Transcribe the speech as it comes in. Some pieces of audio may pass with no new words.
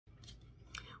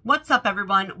What's up,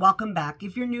 everyone? Welcome back.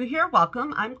 If you're new here,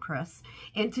 welcome. I'm Chris,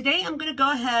 and today I'm going to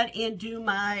go ahead and do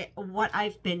what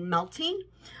I've been melting.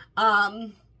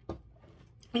 It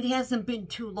hasn't been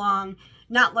too long,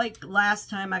 not like last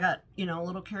time I got, a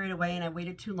little carried away and I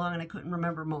waited too long and I couldn't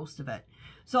remember most of it.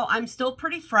 So I'm still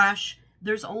pretty fresh.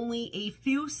 There's only a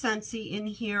few Scentsy in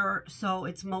here, so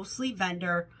it's mostly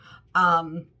vendor.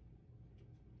 Again,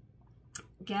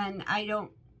 I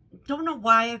don't know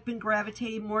why I've been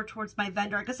gravitating more towards my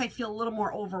vendor. I guess I feel a little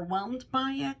more overwhelmed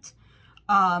by it.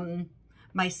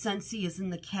 My Scentsy is in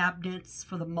the cabinets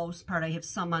for the most part. I have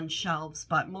some on shelves,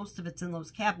 but most of it's in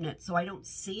those cabinets, so I don't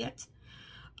see it.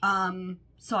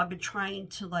 So I've been trying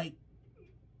to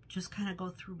just kind of go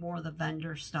through more of the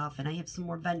vendor stuff, and I have some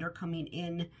more vendor coming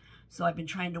in, so I've been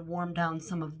trying to warm down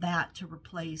some of that to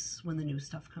replace when the new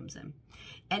stuff comes in.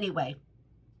 Anyway,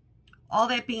 all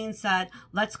that being said,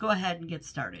 let's go ahead and get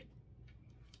started.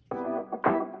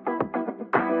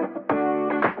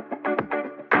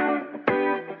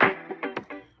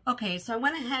 Okay, so I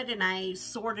went ahead and I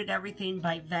sorted everything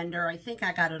by vendor. I think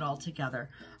I got it all together.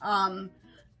 I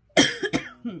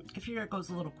figure it goes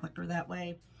a little quicker that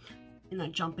way, and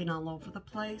not jumping all over the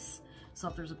place. So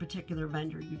if there's a particular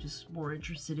vendor you're just more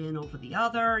interested in over the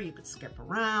other, you could skip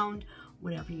around,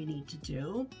 whatever you need to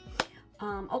do.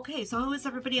 Okay, so how is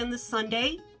everybody on this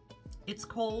Sunday? It's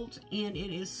cold and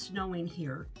it is snowing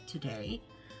here today.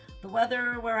 The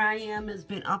weather where I am has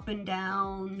been up and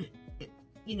down.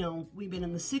 We've been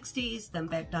in the 60s, then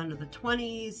back down to the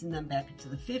 20s, and then back into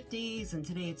the 50s, and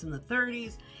today it's in the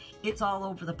 30s. It's all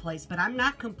over the place, but I'm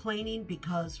not complaining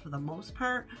because for the most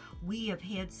part, we have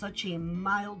had such a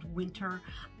mild winter.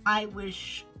 I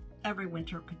wish every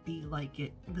winter could be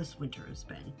like this winter has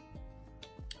been.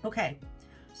 Okay,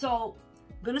 so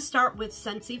I'm going to start with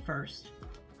Scentsy first,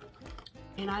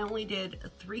 and I only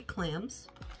did 3 clams.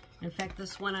 In fact,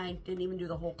 this one I didn't even do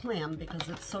the whole clam because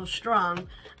it's so strong.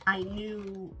 I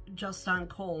knew just on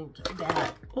cold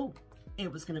that,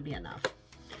 it was going to be enough.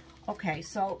 Okay,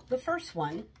 so the first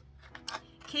one,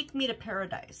 Cake Me to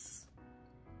Paradise.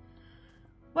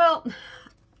 Well,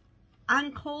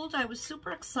 on cold, I was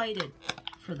super excited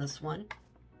for this one.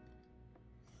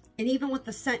 And even with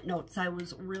the scent notes, I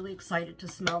was really excited to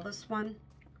smell this one.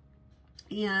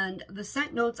 And the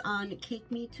scent notes on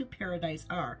Cake Me to Paradise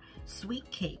are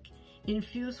sweet cake,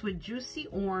 infused with juicy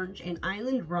orange and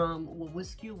island rum will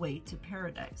whisk you away to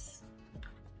paradise.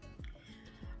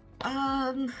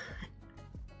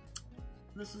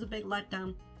 This is a big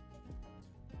letdown.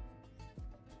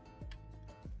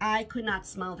 I could not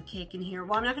smell the cake in here.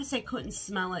 Well, I'm not going to say couldn't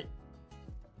smell it.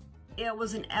 It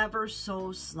was an ever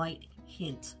so slight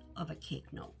hint of a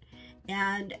cake note.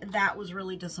 And that was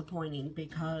really disappointing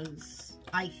because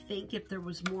I think if there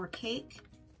was more cake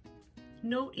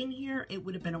note in here, it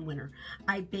would have been a winner.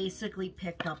 I basically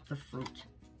picked up the fruit.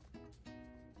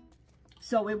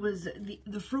 So it was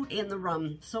the fruit and the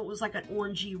rum. So it was like an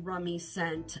orangey, rummy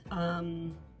scent. A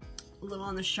little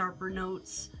on the sharper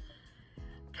notes.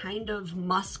 Kind of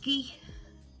musky.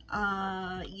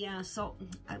 Yeah, so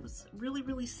I was really,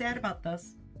 really sad about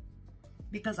this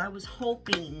because I was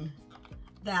hoping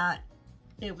that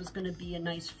it was going to be a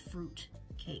nice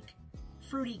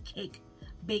fruity cake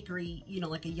bakery,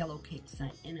 like a yellow cake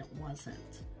scent, and it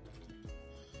wasn't.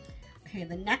 Okay,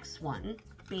 the next one,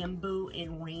 Bamboo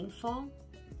and Rainfall.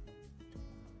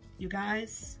 You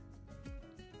guys,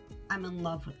 I'm in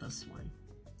love with this one.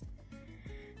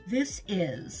 This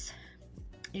is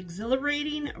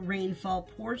exhilarating rainfall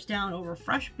pours down over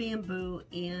fresh bamboo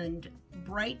and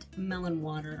bright melon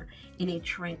water in a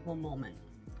tranquil moment.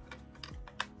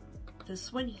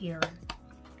 This one here,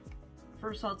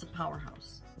 first of all, it's a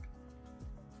powerhouse.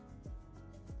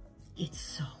 It's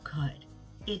so good.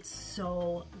 It's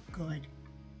so good.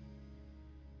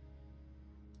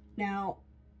 Now,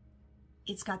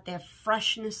 it's got that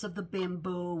freshness of the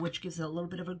bamboo, which gives it a little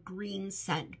bit of a green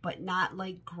scent, but not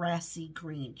like grassy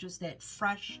green. Just that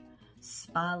fresh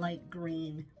spa-like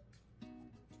green.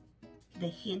 The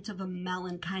hint of a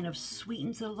melon kind of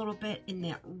sweetens it a little bit in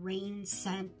that rain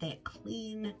scent, that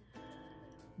clean,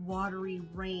 watery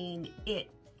rain.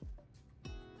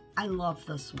 I love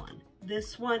this one.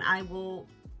 This one I will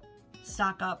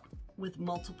stock up with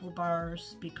multiple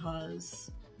bars because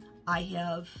I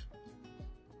have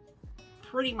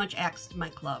pretty much axed my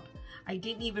club. I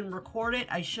didn't even record it.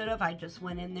 I should have. I just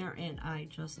went in there and I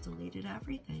just deleted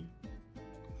everything.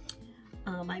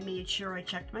 I made sure I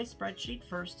checked my spreadsheet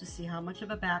first to see how much of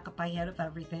a backup I had of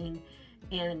everything,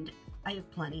 and I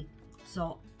have plenty.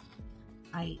 So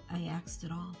I axed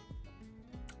it all.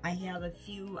 I have the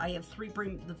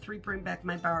 3 bring back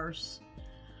my bars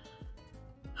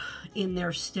in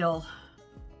there still.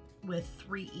 with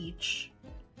 3 each,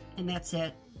 and that's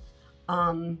it.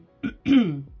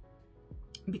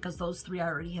 Because those 3 I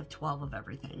already have 12 of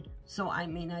everything. So I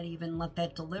may not even let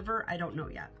that deliver. I don't know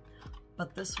yet.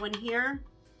 But this one here,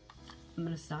 I'm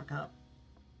going to stock up.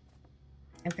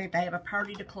 In fact, I have a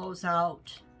party to close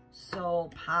out, so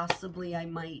possibly I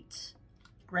might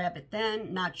grab it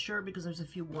then. Not sure, because there's a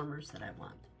few warmers that I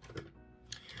want.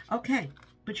 Okay,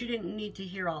 but you didn't need to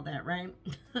hear all that, right?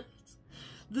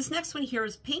 This next one here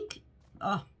is peach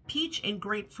and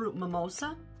grapefruit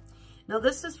mimosa. Now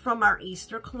this is from our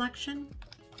Easter collection.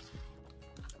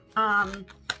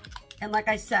 And like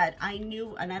I said, I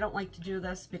knew, and I don't like to do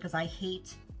this because I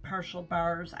hate partial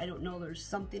bars. I don't know, there's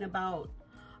something about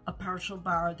a partial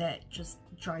bar that just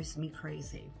drives me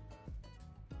crazy.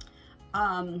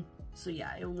 So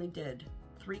yeah, I only did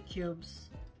 3 cubes.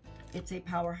 It's a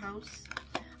powerhouse.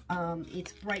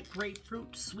 It's bright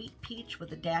grapefruit, sweet peach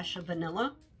with a dash of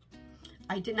vanilla.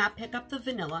 I did not pick up the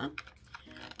vanilla.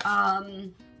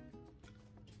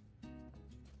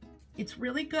 It's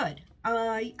really good.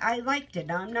 I liked it.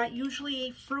 Now, I'm not usually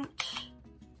a fruit.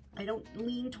 I don't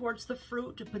lean towards the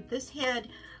fruit, but this had,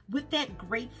 with that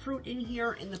grapefruit in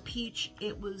here and the peach,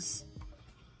 it was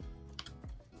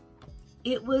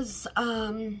I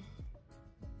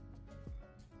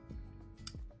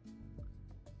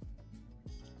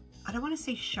don't want to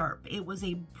say sharp. It was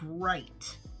a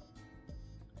bright,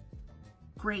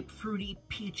 grapefruity,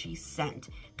 peachy scent.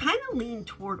 Kind of leaned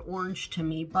toward orange to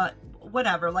me, but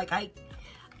whatever. Like,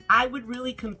 I would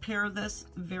really compare this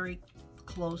very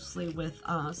closely with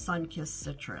Sun-Kissed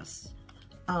Citrus.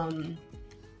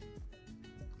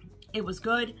 It was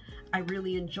good. I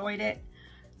really enjoyed it.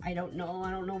 I don't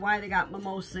know why they got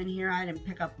mimosa in here. I didn't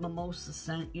pick up mimosa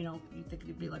scent. You know, you'd think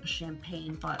it'd be like a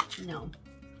champagne, but no.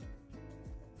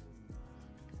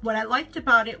 What I liked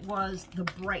about it was the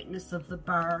brightness of the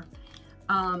bar.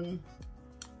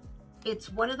 It's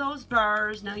one of those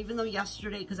bars, now even though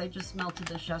yesterday, because I just melted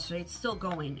this yesterday, it's still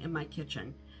going in my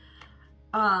kitchen.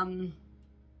 In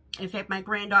fact, my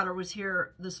granddaughter was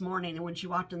here this morning, and when she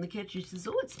walked in the kitchen, she says,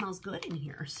 oh, it smells good in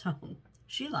here. So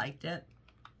she liked it.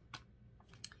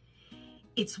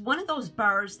 It's one of those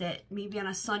bars that maybe on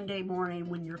a Sunday morning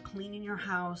when you're cleaning your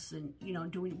house and, you know,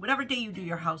 doing whatever day you do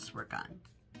your housework on.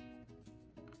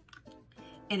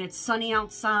 And it's sunny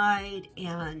outside,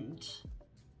 and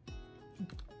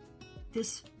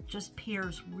this just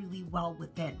pairs really well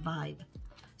with that vibe.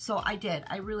 So I did.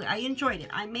 I enjoyed it.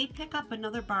 I may pick up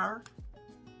another bar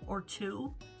or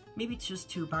 2. Maybe it's just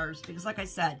 2 bars, because like I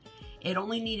said, it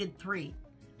only needed 3.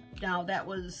 Now that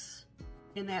was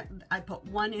in that, I put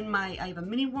 1 in my, I have a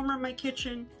mini warmer in my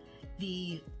kitchen,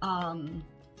 the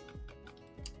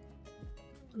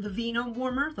Vino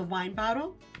warmer, the wine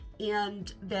bottle,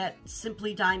 and that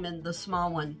Simply Diamond, the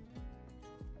small one.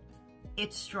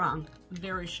 It's strong,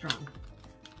 very strong,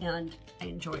 and I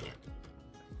enjoyed it.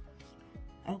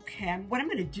 Okay, what I'm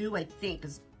going to do, I think,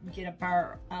 is get a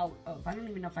bar out of, I don't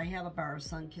even know if I have a bar of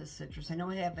Sun-Kissed Citrus. I know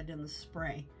I have it in the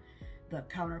spray, the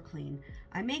counter clean.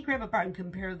 I may grab a bar and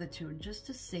compare the 2 just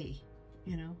to see,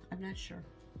 you know, I'm not sure.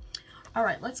 All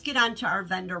right, let's get on to our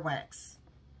vendor wax.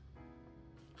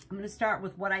 I'm going to start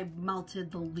with what I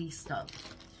melted the least of.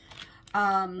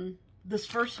 This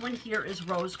first one here is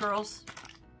Rose Girls,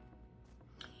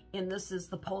 and this is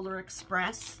the Polar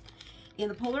Express. And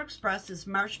the Polar Express is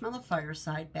Marshmallow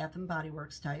Fireside, Bath and Body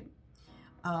Works type,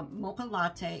 Mocha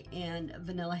Latte, and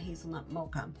Vanilla Hazelnut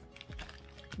Mocha.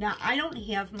 Now, I don't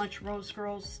have much Rose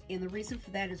Girls, and the reason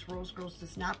for that is Rose Girls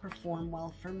does not perform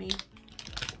well for me.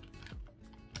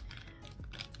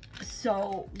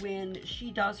 So when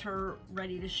she does her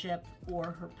ready to ship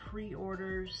or her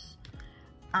pre-orders,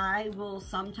 I will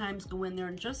sometimes go in there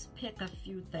and just pick a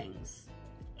few things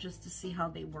just to see how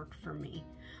they work for me.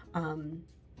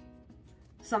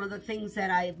 Some of the things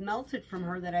that I've melted from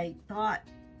her that I thought,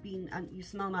 being you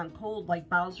smell them on cold, like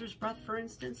Bowser's Breath, for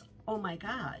instance, oh my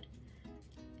God.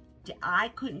 I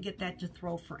couldn't get that to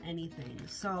throw for anything.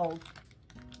 So,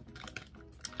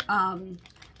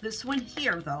 this one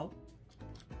here, though,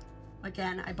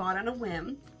 again, I bought on a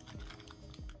whim.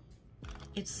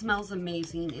 It smells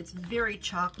amazing. It's very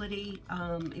chocolatey,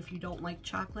 if you don't like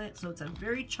chocolate. So it's a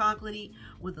very chocolatey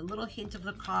with a little hint of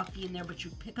the coffee in there, but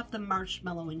you pick up the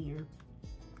marshmallow in here.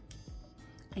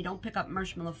 I don't pick up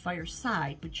Marshmallow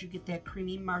Fireside, but you get that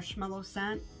creamy marshmallow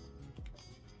scent.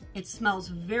 It smells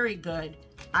very good.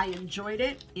 I enjoyed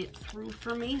it. It threw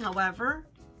for me. However,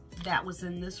 that was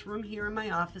in this room here in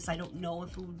my office. I don't know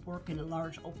if it would work in a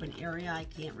large open area. I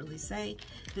can't really say.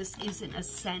 This isn't a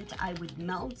scent I would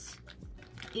melt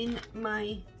in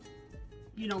my,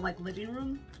 you know, like living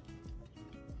room.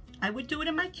 I would do it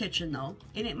in my kitchen though,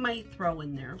 and it might throw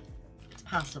in there. It's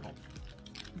possible.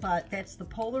 But that's the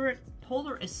Polar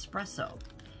Espresso,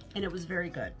 and it was very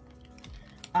good.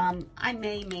 I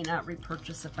may not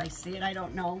repurchase if I see it. I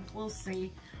don't know. We'll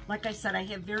see. Like I said, I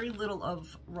have very little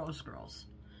of Rose Girls.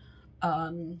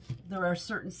 There are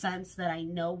certain scents that I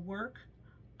know work.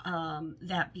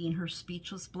 That being her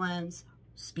Speechless blends,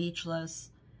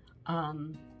 Speechless,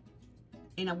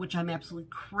 which I'm absolutely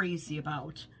crazy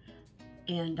about.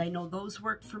 And I know those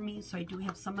work for me, so I do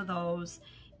have some of those.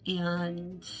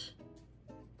 And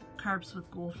Carbs with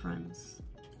Girlfriends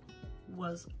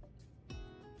was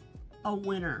a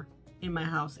winner in my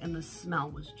house, and the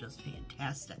smell was just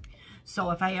fantastic.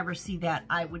 So if I ever see that,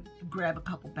 I would grab a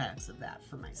couple bags of that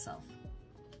for myself.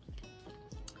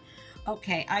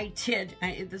 Okay,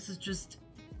 this is just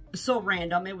so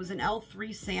random. It was an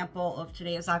L3 sample of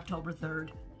today is October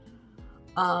 3rd.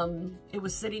 It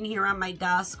was sitting here on my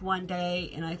desk one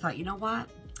day, and I thought, you know what?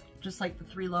 Just like the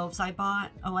 3 loaves I bought.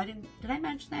 Oh, did I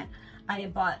mention that? I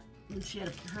had bought, when she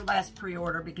had her last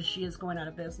pre-order, because she is going out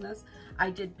of business, I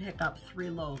did pick up 3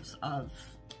 loaves of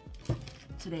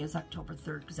today is October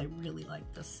 3rd, because I really like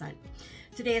this scent.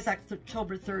 Today is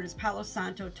October 3rd is Palo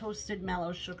Santo Toasted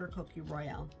Mellow Sugar Cookie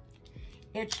Royale.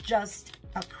 It's just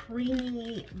a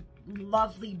creamy,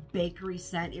 lovely bakery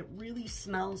scent. It really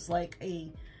smells like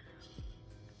a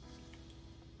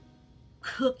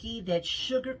cookie, that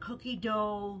sugar cookie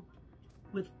dough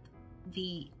with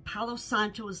the Palo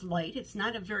Santo is light. It's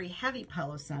not a very heavy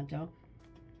Palo Santo,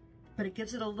 but it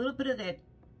gives it a little bit of that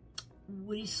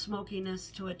woody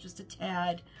smokiness to it, just a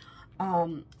tad,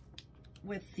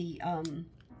 with the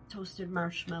toasted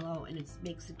marshmallow, and it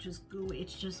makes it just gooey.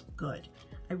 It's just good.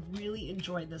 I really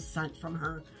enjoy this scent from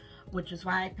her, which is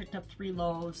why I picked up 3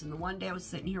 loaves. And the one day I was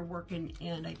sitting here working,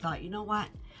 and I thought, you know what?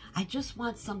 I just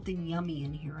want something yummy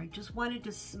in here. I just wanted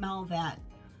to smell that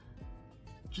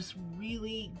just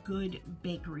really good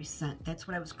bakery scent. That's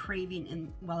what I was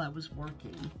craving while I was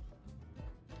working.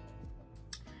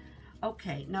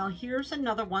 Okay, now here's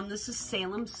another one. This is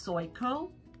Salem Soy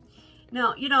Co.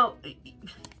 Now, you know,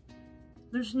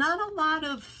 there's not a lot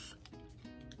of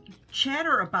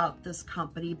chatter about this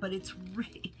company, but it's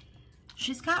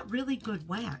she's got really good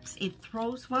wax. It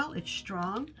throws well, it's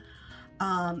strong.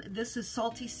 This is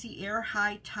Salty Sea Air,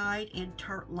 High Tide, and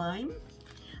Tart Lime.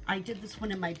 I did this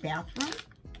one in my bathroom.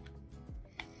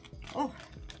 Oh,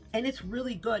 and it's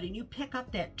really good. And you pick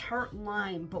up that tart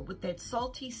lime, but with that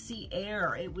salty sea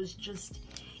air, it was just,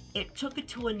 it took it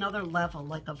to another level,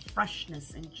 like a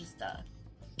freshness and just a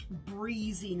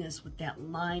breeziness with that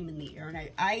lime in the air. And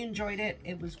I enjoyed it.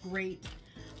 It was great.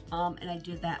 And I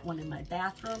did that one in my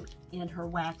bathroom. And her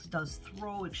wax does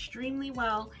throw extremely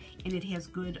well, and it has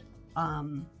good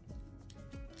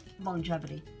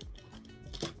longevity.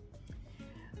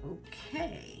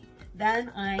 Okay.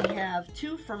 Then I have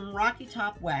 2 from Rocky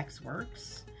Top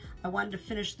Waxworks. I wanted to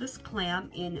finish this clam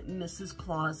in Mrs.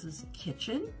 Claus's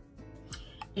kitchen.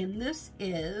 And this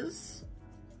is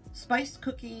spiced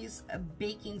cookies,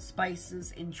 baking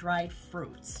spices, and dried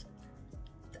fruits.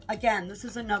 Again, this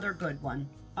is another good one.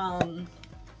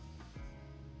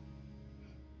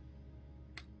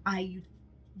 I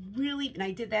really, and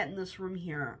I did that in this room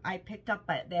here, I picked up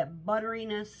that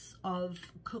butteriness of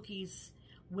cookies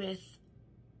with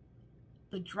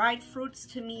the dried fruits.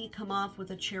 To me, come off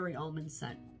with a cherry almond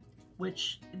scent,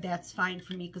 which that's fine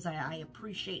for me because I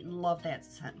appreciate and love that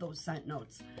scent, those scent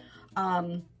notes.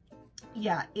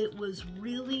 Yeah, it was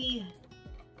really,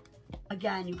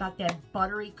 again, you got that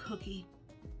buttery cookie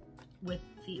with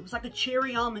the, it was like a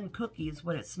cherry almond cookie is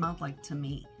what it smelled like to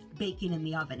me, baking in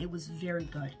the oven. It was very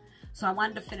good. So I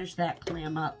wanted to finish that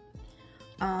clam up.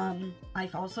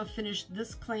 I've also finished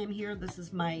this clam here. This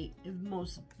is my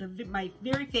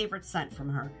very favorite scent from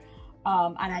her.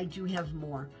 And I do have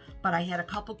more, but I had a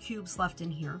couple cubes left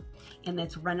in here, and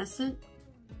that's Renaissance.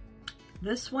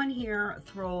 This one here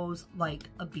throws like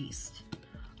a beast.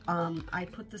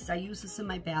 I use this in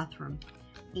my bathroom,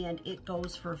 and it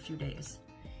goes for a few days.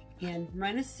 And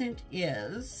Renaissance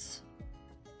is,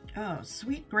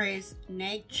 Sweet Grace,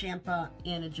 Nag Champa,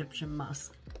 and Egyptian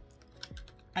Musk.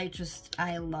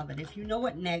 I love it. If you know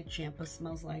what Nag Champa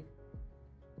smells like,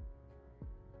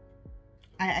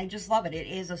 I just love it. It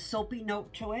is a soapy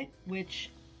note to it,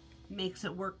 which makes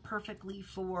it work perfectly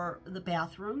for the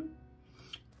bathroom.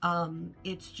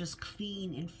 It's just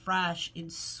clean and fresh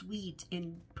and sweet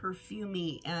and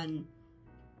perfumey, and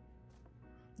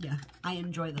yeah, I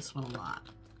enjoy this one a lot.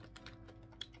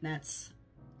 That's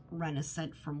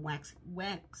Renaissance from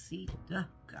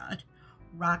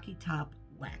Rocky Top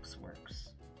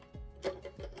Waxworks.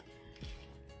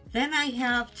 Then I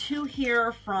have two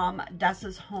here from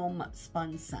Dessa's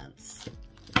Homespun Scents.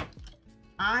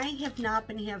 I have not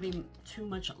been having too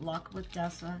much luck with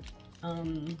Dessa.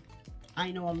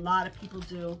 I know a lot of people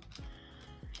do.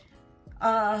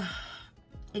 And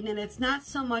then it's not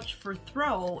so much for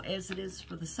throw as it is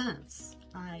for the scents.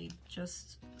 I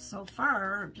just, so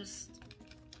far,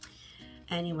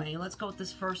 anyway, let's go with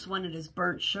this first one. It is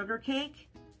Burnt Sugar Cake.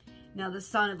 Now this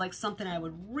sounded like something I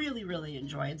would really, really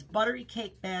enjoy. It's buttery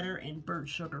cake batter and burnt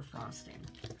sugar frosting.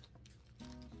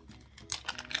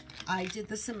 I did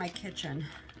this in my kitchen.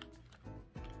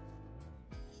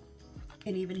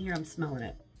 And even here I'm smelling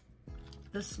it.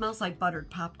 This smells like buttered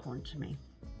popcorn to me.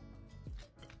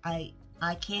 I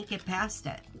can't get past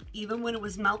it. Even when it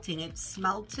was melting, it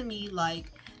smelled to me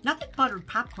like, not that buttered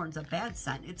popcorn's a bad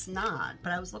scent, it's not,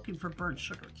 but I was looking for burnt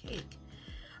sugar cake.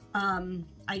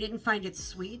 I didn't find it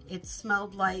sweet. It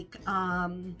smelled like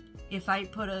if I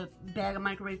put a bag of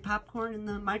microwave popcorn in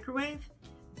the microwave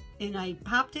and I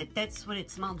popped it, that's what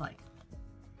it smelled like.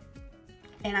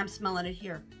 And I'm smelling it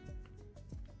here.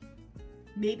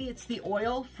 Maybe it's the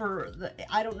oil for the,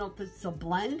 I don't know if it's a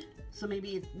blend, so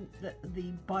maybe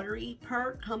the buttery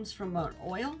part comes from an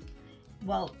oil.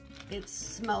 Well, it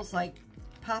smells like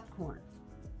popcorn.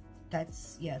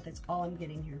 That's all I'm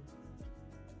getting here.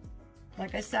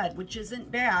 Like I said, which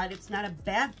isn't bad. It's not a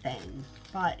bad thing.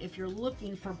 But if you're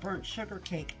looking for burnt sugar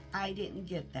cake, I didn't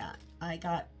get that. I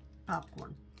got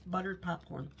popcorn, buttered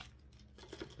popcorn.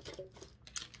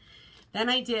 Then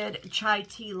I did chai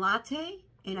tea latte,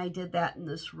 and I did that in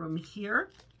this room here.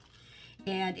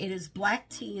 And it is black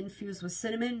tea infused with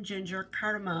cinnamon, ginger,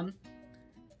 cardamom,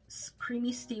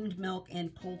 creamy steamed milk,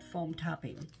 and cold foam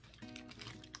topping.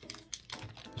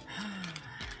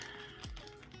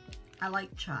 I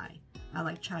like chai. I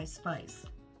like chai spice.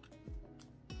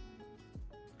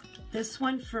 This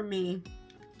one for me,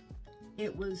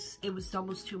 it was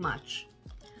almost too much.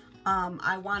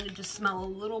 I wanted to smell a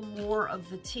little more of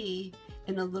the tea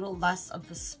and a little less of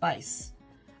the spice.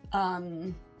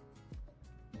 The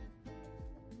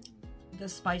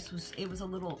spice was a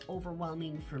little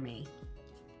overwhelming for me.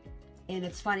 And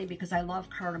it's funny because I love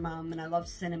cardamom and I love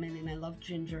cinnamon and I love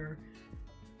ginger.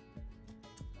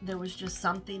 There was just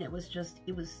something, it was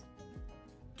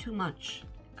too much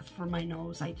for my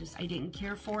nose. I didn't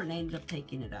care for it and I ended up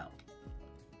taking it out.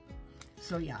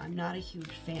 So yeah, I'm not a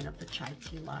huge fan of the chai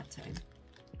tea latte.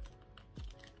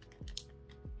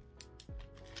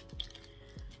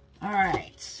 All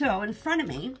right, so in front of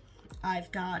me,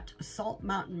 I've got Salt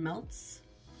Mountain Melts.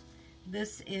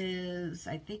 This is,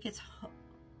 I think it's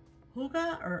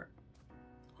Hygge.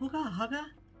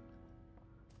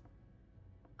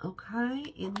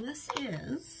 Okay, and this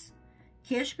is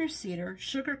Cashmere Cedar,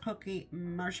 Sugar Cookie,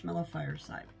 Marshmallow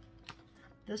Fireside.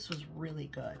 This was really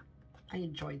good. I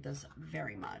enjoyed this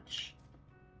very much.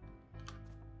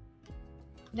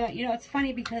 Now, you know, it's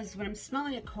funny because when I'm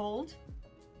smelling it cold,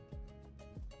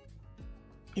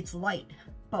 it's light.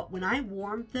 But when I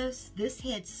warmed this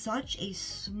had such a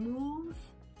smooth,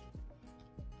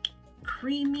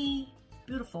 creamy,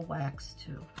 beautiful wax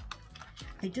too.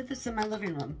 I did this in my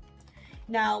living room.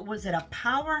 Now, was it a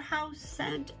powerhouse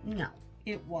scent? No,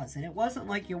 it wasn't. It wasn't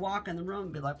like you walk in the room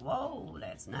and be like, whoa,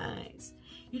 that's nice.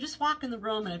 You just walk in the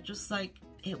room and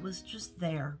it was just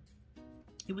there.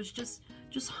 It was just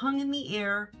hung in the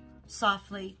air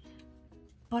softly,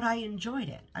 but I enjoyed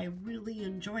it. I really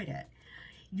enjoyed it.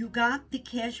 You got the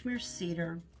Cashmere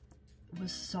Cedar. It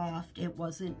was soft. It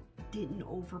didn't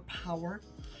overpower.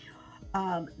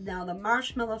 Now the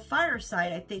Marshmallow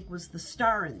Fireside, I think, was the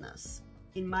star in this,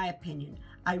 in my opinion.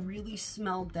 I really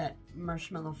smelled that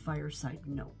Marshmallow Fireside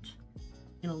note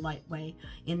in a light way.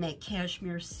 And that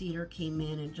Cashmere Cedar came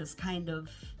in and just kind of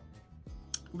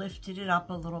lifted it up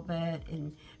a little bit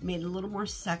and made it a little more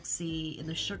sexy. And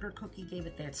the Sugar Cookie gave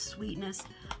it that sweetness.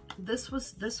 This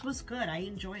was good. I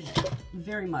enjoyed it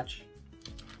very much.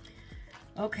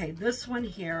 Okay, this one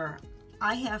here,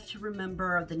 I have to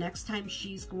remember the next time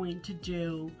she's going to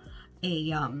do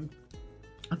a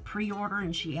pre-order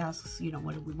and she asks, you know,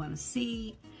 what do we want to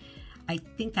see? I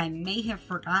think I may have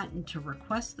forgotten to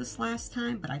request this last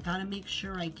time, but I gotta make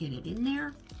sure I get it in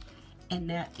there. And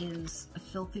that is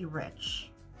Filthy Rich.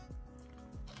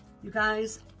 You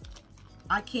guys,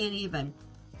 I can't even.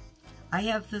 I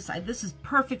have this, this is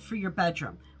perfect for your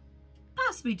bedroom.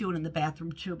 Possibly do it in the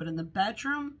bathroom too, but in the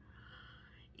bedroom,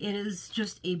 it is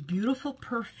just a beautiful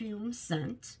perfume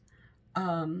scent.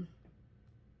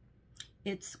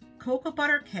 It's cocoa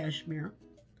butter cashmere,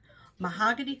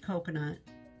 mahogany coconut,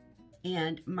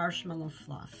 and marshmallow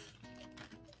fluff.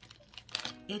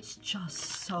 It's just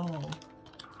so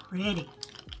pretty.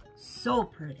 So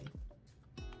pretty.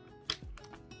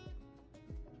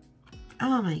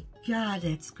 Oh my God,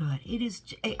 that's good. It is,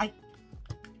 I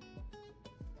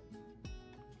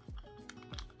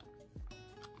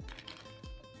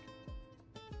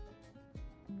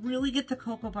really get the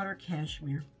cocoa butter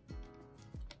cashmere.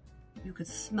 You could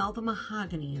smell the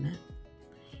mahogany in it.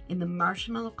 And the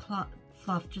marshmallow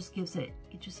fluff just gives it,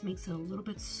 it just makes it a little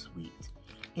bit sweet.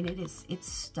 And it's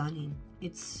stunning.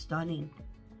 It's stunning.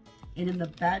 And in the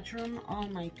bedroom, oh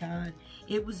my God,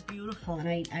 it was beautiful. And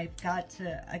I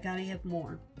gotta have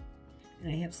more.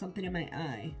 And I have something in my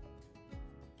eye.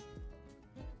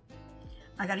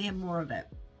 I gotta have more of it.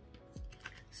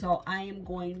 So I am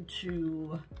going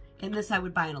to, and this I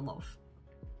would buy in a loaf.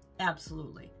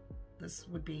 Absolutely. This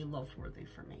would be loaf worthy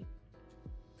for me.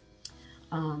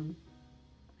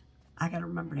 I gotta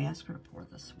remember to ask her to pour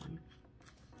this one,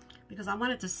 because I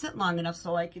want it to sit long enough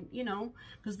so I can, you know,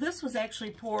 because this was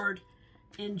actually poured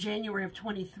in January of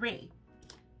 23.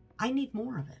 I need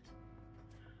more of it.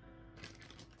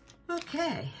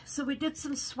 Okay, so we did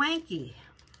some Swanky.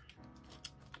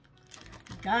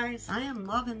 Guys, I am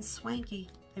loving Swanky.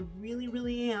 I really,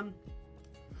 really am.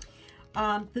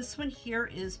 This one here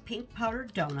is Pink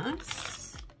Powdered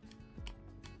Donuts.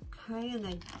 Okay, and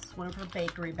then it's one of her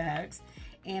bakery bags.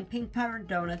 And Pink Powdered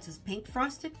Donuts is pink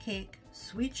frosted cake,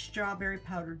 sweet strawberry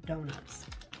powdered donuts.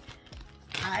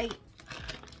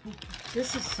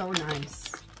 This is so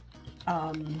nice.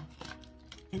 And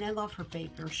I love her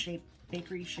bakery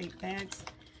shaped bags.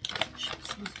 She has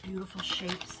some beautiful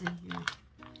shapes in here.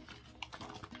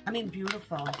 I mean,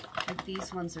 beautiful. Like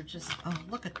these ones are just, oh,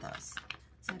 look at this.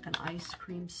 It's like an ice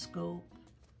cream scoop.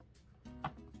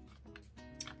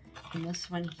 And this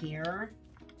one here,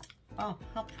 oh,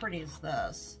 how pretty is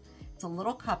this? It's a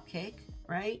little cupcake,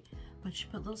 right? But you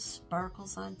put little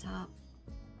sparkles on top.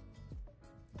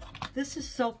 This is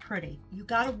so pretty. You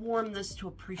gotta warm this to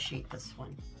appreciate this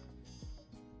one.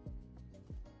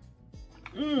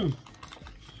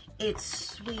 It's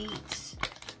sweet.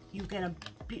 You get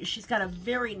she's got a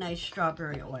very nice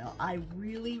strawberry oil. I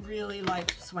really, really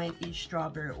like Swanky's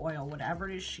strawberry oil, whatever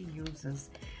it is she uses.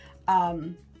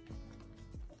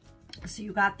 So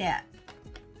you got that.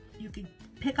 You could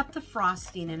pick up the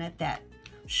frosting in it, that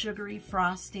sugary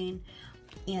frosting,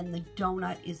 and the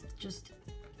donut is just,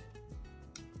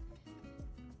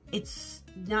 it's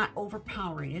not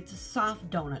overpowering. It's a soft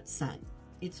donut scent.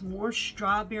 It's more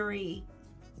strawberry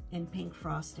and pink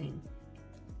frosting.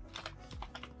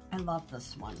 I love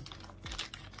this one.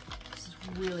 This is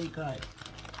really good.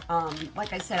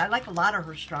 Like I said, I like a lot of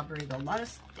her strawberry though.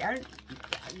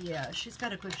 Yeah, she's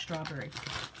got a good strawberry.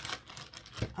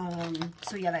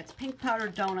 So yeah, that's Pink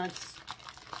Powdered Donuts.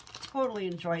 Totally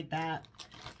enjoyed that.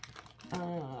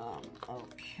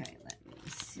 Okay, let me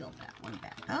seal that one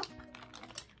back up.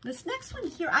 This next one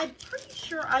here, I'm pretty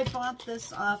sure I bought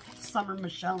this off Summer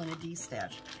Michelle in a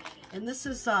D-stash. And this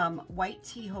is White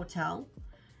Tea Hotel.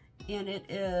 And it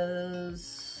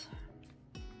is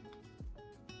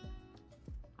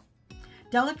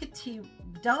delicate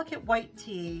white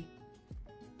tea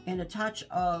and a touch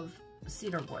of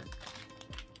cedar wood.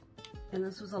 And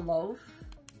this was a loaf.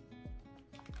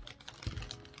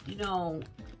 You know,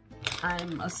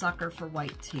 I'm a sucker for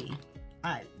white tea.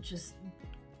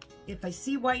 If I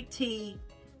see white tea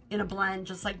in a blend,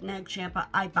 just like Nag Champa,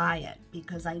 I buy it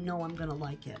because I know I'm gonna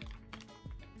like it.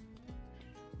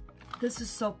 This is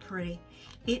so pretty.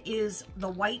 It is the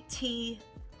white tea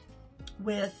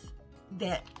with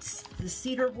the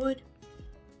cedar wood.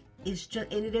 Is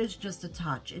just, and it is just a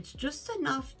touch. It's just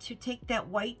enough to take that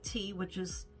white tea, which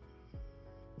is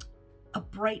a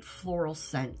bright floral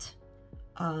scent.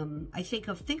 I think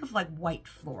of like white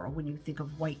floral when you think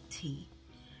of white tea,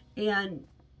 and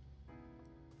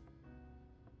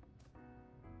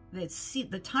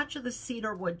the touch of the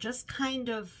cedar wood just kind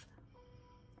of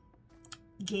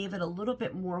gave it a little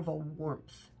bit more of a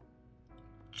warmth,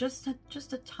 just a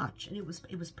touch, and it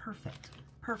was perfect.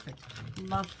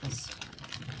 Love this one.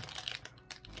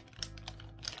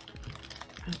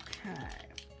 Okay,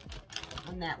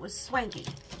 and that was Swanky.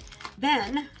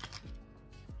 Then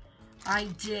I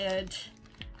did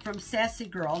from Sassy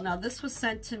Girl. Now this was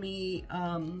sent to me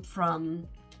from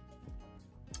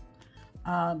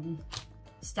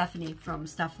Stephanie from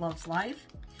Steph Loves Life,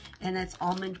 and that's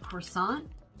Almond Croissant.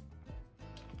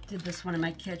 Did this one in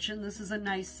my kitchen. This is a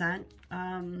nice scent.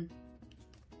 I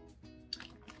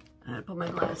had to put my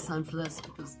glass on for this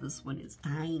because this one is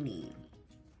tiny.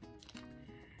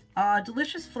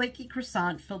 Delicious flaky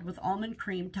croissant filled with almond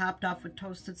cream, topped off with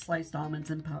toasted sliced almonds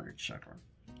and powdered sugar.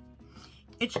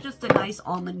 It's just a nice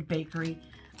almond bakery.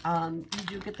 You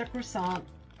do get the croissant.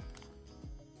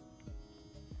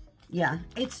 Yeah,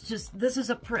 it's just, this is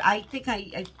I think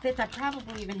I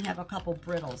probably even have a couple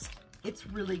brittles It's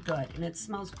really good, and it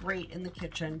smells great in the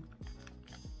kitchen.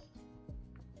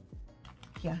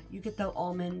 Yeah, you get the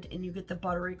almond and you get the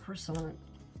buttery croissant.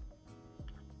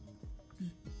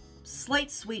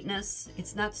 Slight sweetness.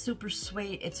 It's not super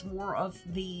sweet. It's more of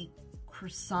the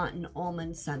croissant and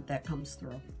almond scent that comes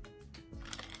through.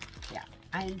 Yeah,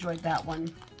 I enjoyed that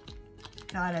one.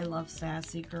 God, I love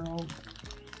Sassy Girl.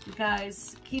 You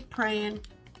guys, keep praying.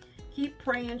 Keep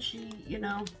praying she, you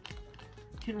know,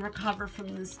 can recover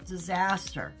from this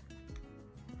disaster.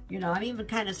 You know, I'm even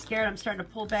kind of scared. I'm starting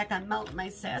to pull back on melting my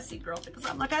Sassy Girl because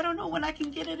I'm like, I don't know when I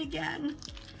can get it again.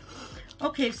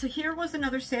 Okay, so here was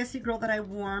another Sassy Girl that I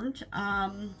warmed.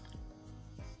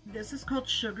 This is called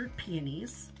Sugared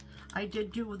Peonies. I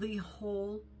did do the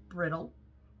whole brittle.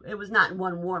 It was not in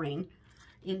one warming,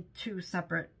 in two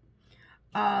separate.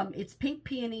 It's pink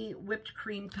peony, whipped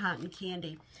cream, cotton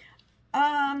candy.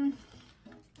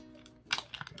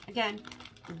 Again,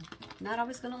 not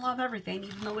always going to love everything,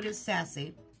 even though it is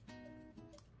sassy.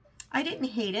 I didn't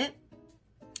hate it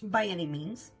by any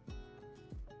means.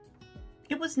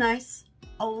 It was nice.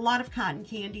 A lot of cotton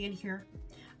candy in here.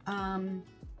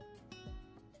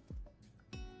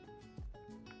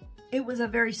 It was a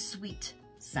very sweet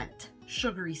scent.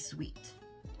 Sugary sweet.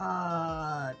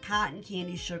 Cotton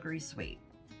candy, sugary sweet.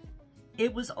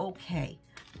 It was okay.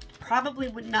 Probably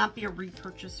would not be a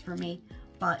repurchase for me,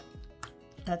 but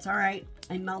that's all right.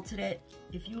 I melted it.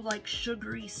 If you like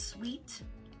sugary sweet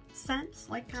scents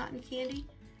like cotton candy,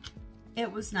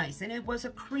 it was nice. And it was a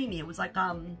creamy. It was like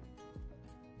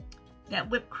that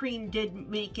whipped cream did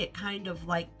make it kind of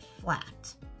like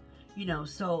flat, you know.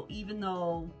 So even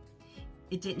though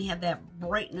it didn't have that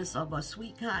brightness of a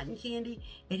sweet cotton candy,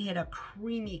 it had a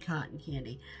creamy cotton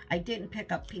candy. I didn't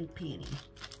pick up pink peony.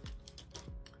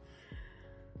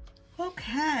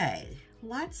 Okay,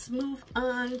 let's move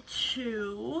on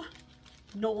to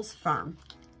Noel's Farm.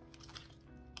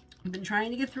 I've been trying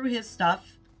to get through his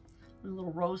stuff. A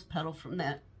little rose petal from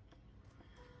that.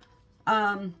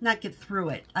 Not get through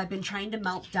it. I've been trying to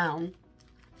melt down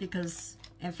because,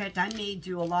 in fact, I may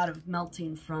do a lot of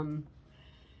melting from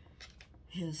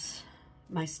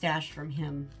my stash from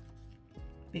him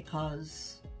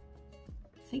because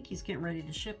I think he's getting ready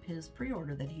to ship his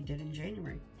pre-order that he did in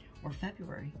January or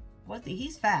February.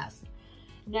 He's fast.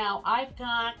 Now I've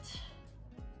got,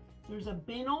 there's a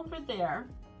bin over there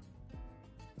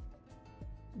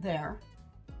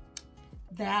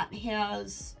that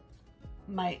has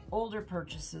my older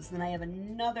purchases. Then I have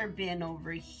another bin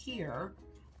over here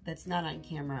that's not on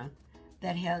camera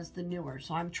that has the newer.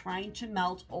 So I'm trying to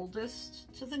melt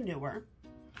oldest to the newer.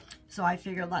 So I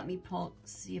figured let me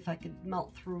see if I could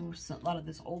melt through a lot of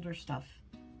this older stuff.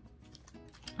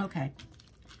 Okay.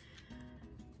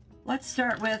 Let's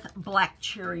start with Black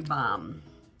Cherry Bomb.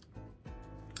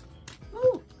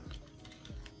 Ooh.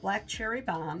 Black Cherry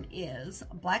Bomb is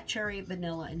black cherry,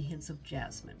 vanilla, and hints of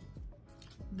jasmine.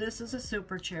 This is a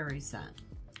super cherry scent.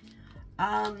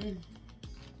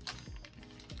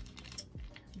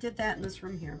 Did that in this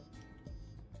room here.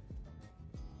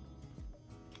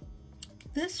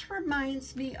 This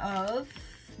reminds me of,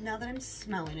 now that I'm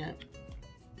smelling it,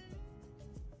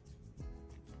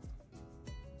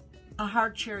 a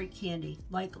hard cherry candy,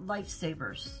 like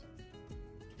Lifesavers,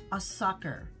 a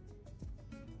sucker.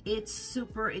 It's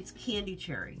candy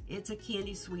cherry. It's a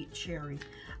candy sweet cherry.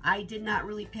 I did not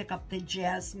really pick up the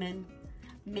jasmine.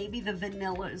 Maybe the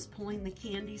vanilla is pulling the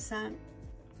candy scent.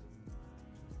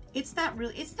 It's not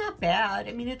bad.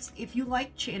 I mean, if you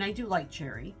like, and I do like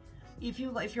cherry. If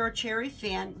you're a cherry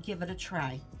fan, give it a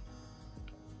try.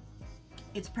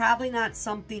 It's probably not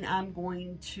something I'm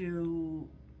going to,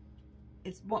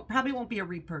 probably won't be a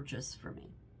repurchase for me.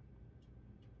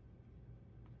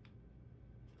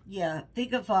 Yeah,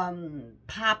 think of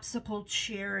popsicle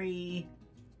cherry.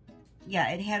 Yeah,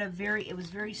 it was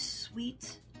very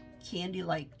sweet,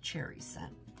 candy-like cherry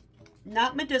scent.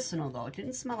 Not medicinal though. It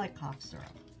didn't smell like cough syrup.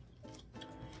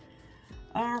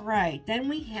 All right, then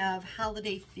we have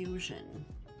Holiday Fusion.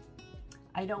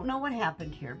 I don't know what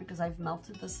happened here because I've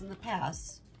melted this in the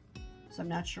past, so I'm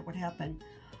not sure what happened.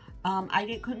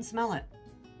 I couldn't smell it.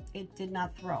 It did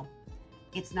not throw.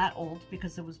 It's not old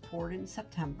because it was poured in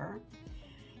September.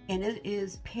 And it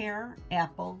is pear,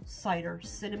 apple, cider,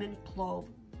 cinnamon, clove,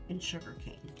 and sugar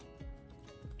cane.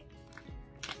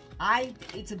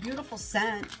 It's a beautiful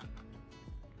scent.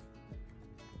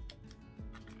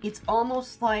 It's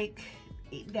almost like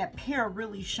that pear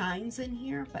really shines in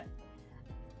here, but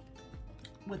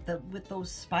with those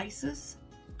spices,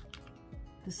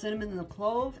 the cinnamon and the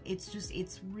clove,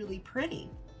 it's really pretty.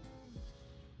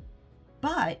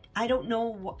 But I don't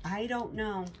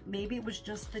know. Maybe it was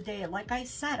just the day. Like I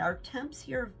said, our temps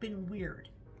here have been weird.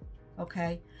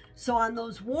 okay? So on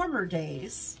those warmer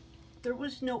days, there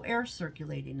was no air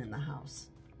circulating in the house,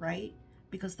 right?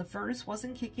 Because the furnace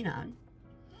wasn't kicking on.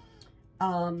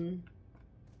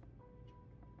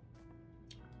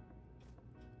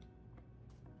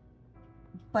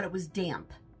 But it was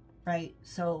damp, right?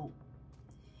 So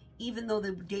even though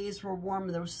the days were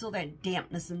warmer, there was still that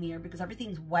dampness in the air because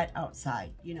everything's wet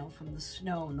outside, you know, from the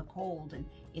snow and the cold, and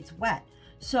it's wet.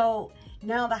 So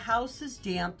now the house is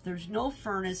damp. There's no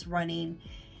furnace running.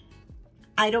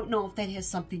 I don't know if that has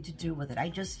something to do with it. I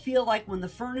just feel like when the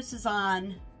furnace is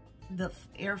on, the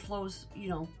air flows, you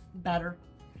know, better.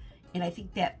 And I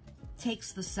think that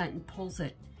takes the scent and pulls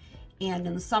it. And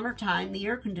in the summertime, the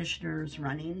air conditioner is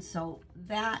running, so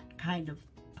that kind of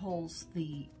pulls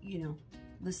the, you know,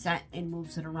 the scent and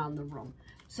moves it around the room.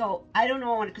 So I don't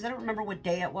know, because I don't remember what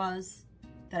day it was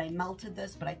that I melted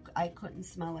this, but I couldn't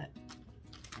smell it.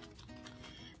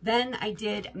 Then I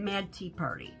did Mad Tea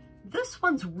Party. This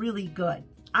one's really good.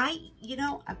 You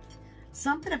know,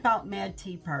 something about Mad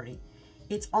Tea Party.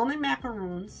 It's almond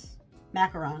macarons,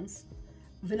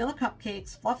 vanilla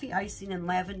cupcakes, fluffy icing, and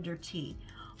lavender tea.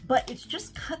 But it's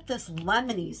just got this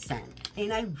lemony scent,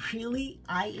 and I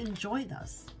enjoy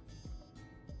this.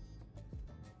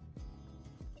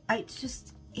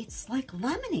 It's like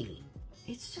lemony.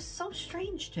 It's just so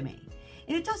strange to me.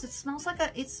 And it does, it smells like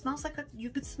a, you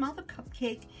could smell the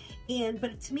cupcake,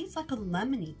 but to me it's like a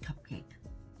lemony cupcake.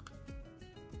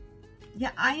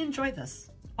 Yeah, I enjoy this.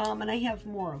 And I have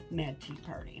more of Mad Tea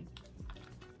Party.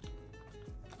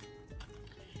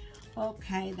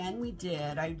 Okay, then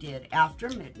I did After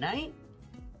Midnight.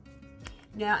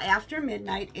 Now, After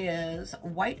Midnight is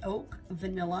white oak,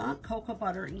 vanilla, cocoa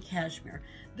butter, and cashmere.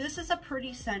 This is a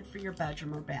pretty scent for your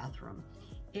bedroom or bathroom.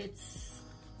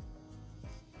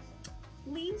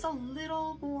 Leans a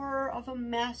little more of a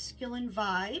masculine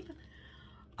vibe.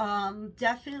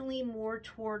 Definitely more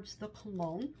towards the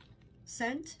cologne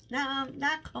scent. No,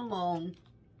 not cologne.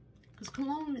 Because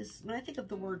cologne is, when I think of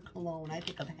the word cologne, I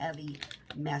think of heavy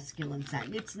masculine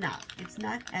scent. It's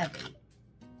not heavy.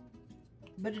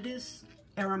 But it is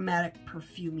aromatic,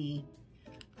 perfumey.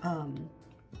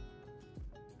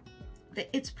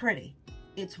 It's pretty.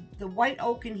 It's the white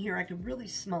oak in here. I could really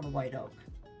smell the white oak.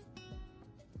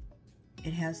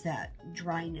 It has that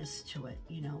dryness to it,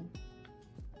 you know.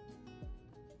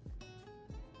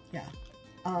 Yeah.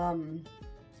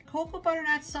 Cocoa butter,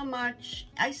 not so much.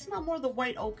 I smell more the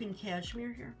white oak and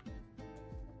cashmere here.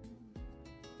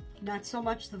 Not so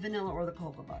much the vanilla or the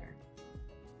cocoa butter.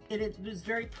 And it was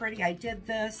very pretty. I did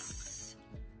this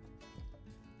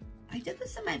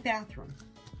in my bathroom.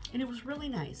 And it was really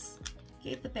nice.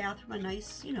 Gave the bathroom a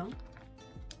nice, you know,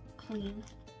 clean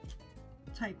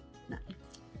type.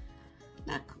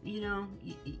 Not, you know,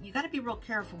 you got to be real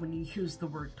careful when you use the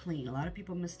word clean. A lot of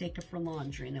people mistake it for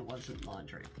laundry, and it wasn't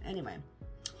laundry. Anyway,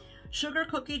 sugar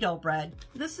cookie dough bread.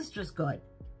 This is just good.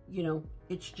 You know,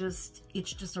 it's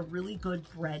just a really good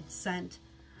bread scent.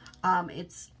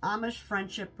 It's Amish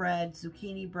friendship bread,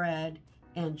 zucchini bread,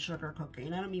 and sugar cookie.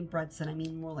 And I don't mean bread scent, I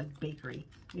mean more like bakery.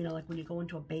 You know, like when you go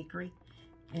into a bakery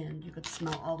and you could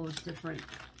smell all those different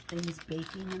things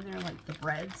baking in there, like the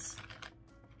breads.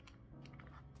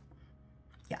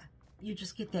 Yeah, you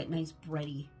just get that nice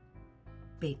bready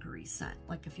bakery scent.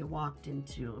 Like if you walked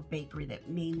into a bakery that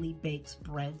mainly bakes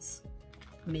breads,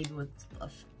 maybe with a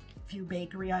few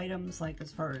bakery items, like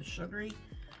as far as sugary,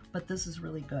 but this is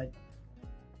really good.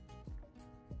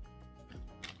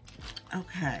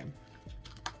 Okay,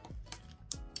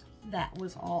 that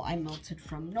was all I melted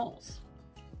from Knowles.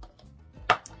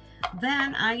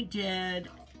 Then I did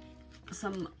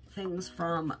some things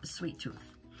from Sweet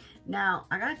Tooth. Now,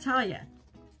 I gotta tell you,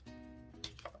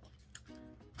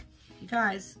 you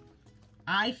guys,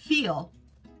 I feel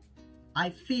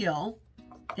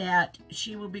that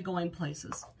she will be going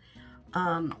places.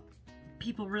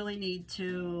 People really need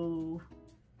to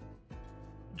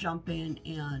jump in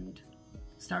and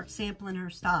start sampling her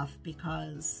stuff,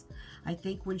 because I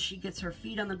think when she gets her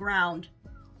feet on the ground,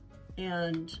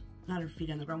 and not her feet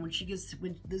on the ground,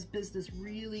 when this business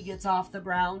really gets off the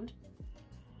ground,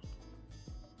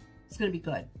 it's gonna be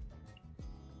good.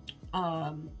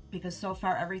 Because so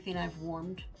far everything I've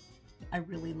warmed, I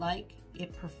really like.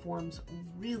 It performs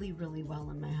really, really well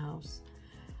in my house.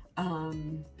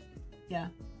 Yeah,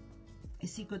 I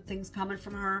see good things coming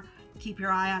from her. Keep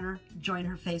your eye on her. Join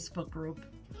her Facebook group.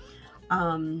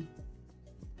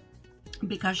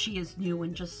 Because she is new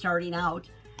and just starting out,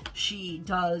 she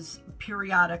does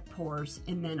periodic pours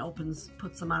and then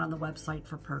puts them out on the website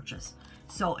for purchase.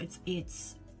 So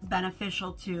it's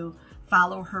beneficial to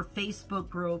follow her Facebook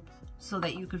group so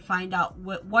that you can find out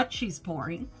what she's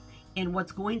pouring and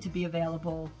what's going to be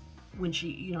available when she,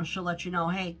 you know, she'll let you know,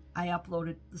 hey, I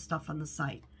uploaded the stuff on the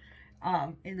site.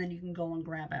 And then you can go and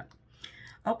grab it.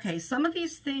 Okay, some of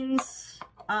these things,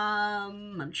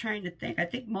 I'm trying to think. I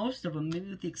think most of them, maybe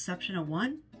with the exception of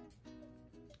one.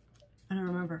 I don't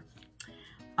remember.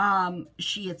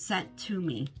 She had sent to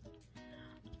me.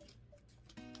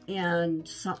 And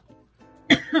some,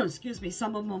 excuse me,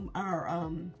 some of them are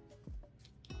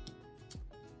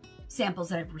samples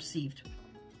that I've received.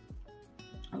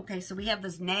 Okay, so we have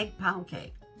this nag pound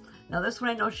cake. Now this one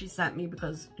I know she sent me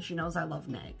because she knows I love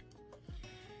nag.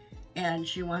 And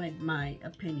she wanted my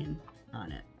opinion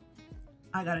on it.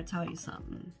 I gotta tell you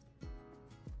something.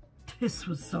 This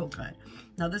was so good.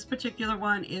 Now this particular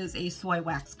one is a soy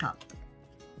wax cup.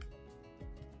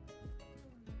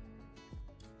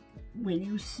 When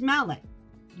you smell it,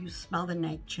 you smell the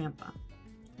nag champa.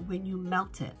 When you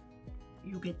melt it,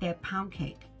 you get that pound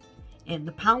cake. And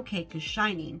the pound cake is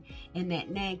shining, and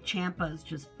that nag champa is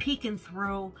just peeking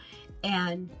through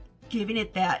and giving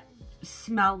it that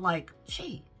smell like,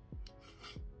 gee,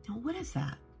 now what is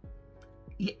that?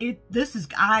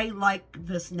 I like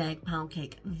this nag pound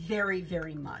cake very,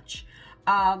 very much.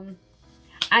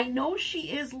 I know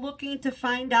she is looking to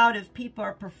find out if people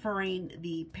are preferring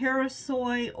the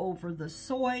parasoy over the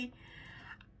soy.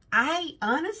 I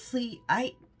honestly,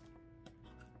 I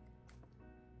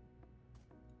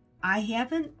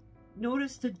haven't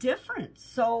noticed a difference.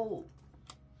 So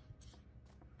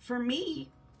for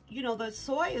me, you know, the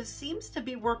soy seems to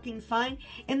be working fine,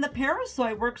 and the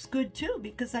parasoy works good too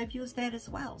because I've used that as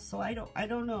well. So I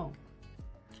don't know.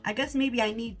 I guess maybe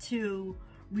I need to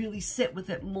really sit with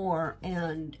it more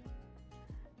and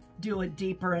do a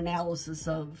deeper analysis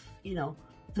of, you know,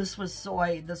 this was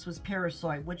soy, this was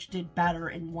parasoy, which did better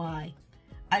and why.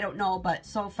 I don't know, but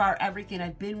so far everything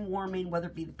I've been warming, whether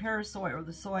it be the parasoy or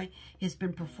the soy, has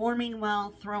been performing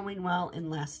well, throwing well, and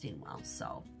lasting well.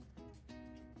 So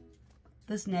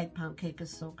this nag pound cake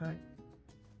is so good.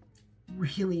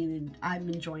 Really, and I'm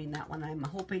enjoying that one. I'm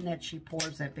hoping that she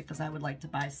pours it because I would like to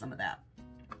buy some of that.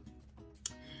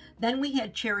 Then we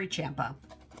had Cherry Champa.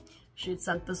 She had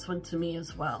sent this one to me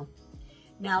as well.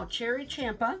 Now, Cherry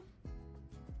Champa,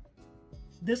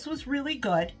 this was really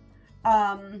good.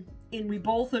 And we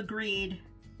both agreed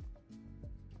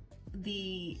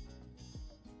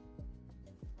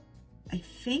I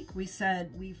think we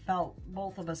said we felt,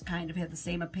 both of us kind of had the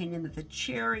same opinion that the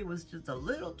cherry was just a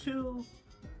little too,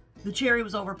 the cherry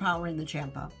was overpowering the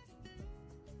Champa.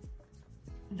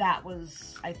 That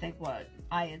was, I think, what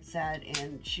I had said,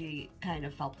 and she kind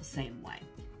of felt the same way.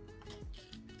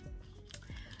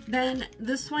 Then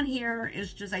this one here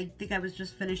is just, I think I was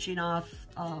just finishing off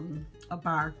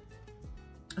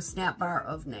a snap bar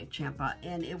of nag champa,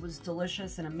 and it was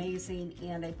delicious and amazing.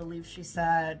 And I believe she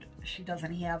said she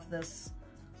doesn't have this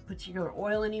particular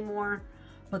oil anymore,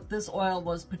 but this oil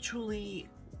was patchouli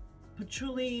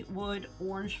wood,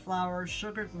 orange flower,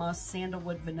 sugared musk,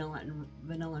 sandalwood, vanilla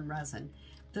and resin.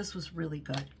 This was really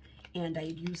good, and I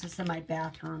used this in my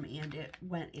bathroom, and it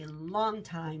went a long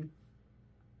time.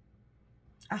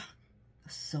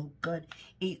 So good.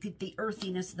 The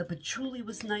earthiness of the patchouli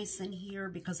was nice in here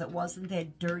because it wasn't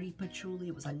that dirty patchouli.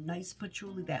 It was a nice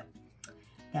patchouli, that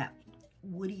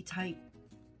woody type,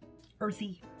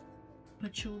 earthy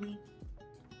patchouli.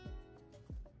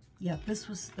 Yeah, this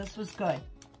was good.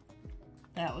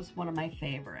 That was one of my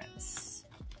favorites.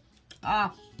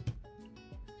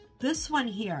 This one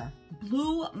here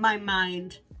blew my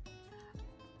mind.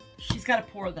 She's got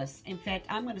to pour this. In fact,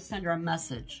 I'm going to send her a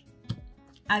message.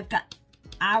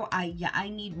 I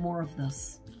need more of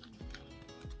this.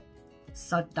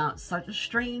 Such a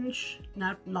strange,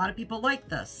 not a lot of people like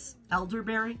this.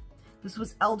 Elderberry. This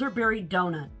was elderberry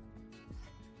donut.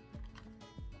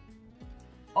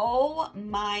 Oh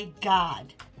my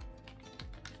God.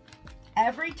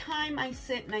 Every time I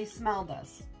sit and I smell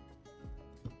this,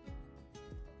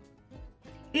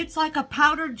 it's like a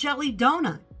powdered jelly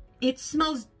donut. It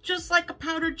smells just like a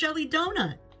powdered jelly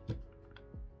donut.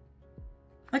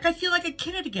 Like I feel like a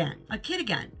kid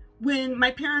again. When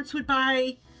my parents would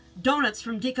buy donuts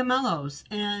from DiCamello's,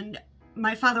 and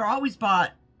my father always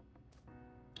bought,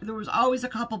 there was always a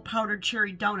couple powdered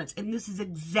cherry donuts, and this is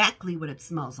exactly what it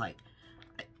smells like.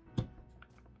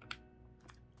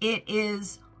 It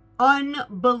is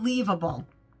unbelievable.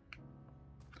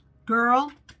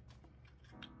 Girl,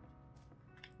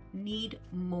 need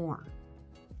more.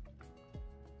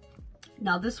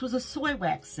 Now this was a soy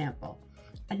wax sample.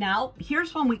 And now,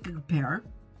 here's one we could compare.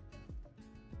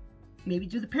 Maybe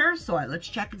do the parasoy. Let's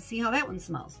check and see how that one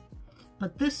smells.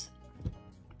 But this,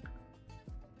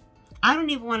 I don't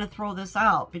even want to throw this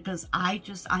out because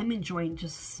I'm enjoying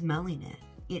just smelling it.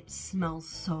 It smells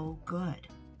so good.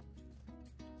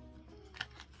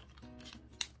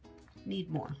 Need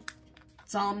more.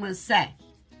 That's all I'm going to say.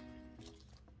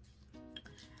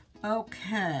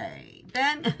 Okay.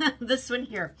 Then this one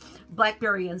here.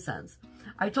 Blackberry incense.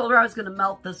 I told her I was going to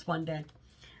melt this one day.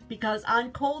 Because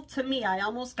on cold, to me, I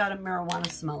almost got a marijuana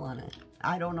smell on it.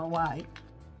 I don't know why.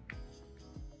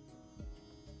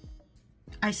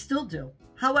 I still do.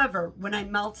 However, when I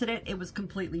melted it, it was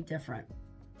completely different.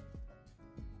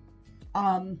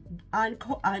 On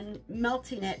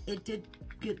melting it, it did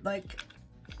get like,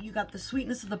 you got the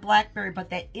sweetness of the blackberry, but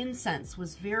that incense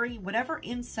was very, whatever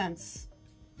incense,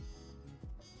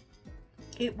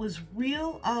 it was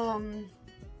real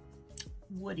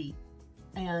woody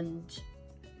and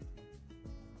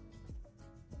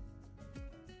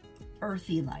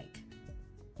earthy like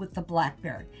with the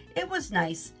blackberry. It was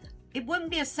nice. It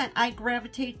wouldn't be a scent I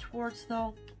gravitate towards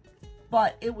though,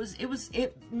 but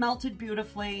it melted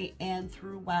beautifully and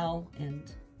threw well,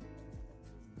 and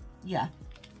yeah.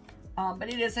 But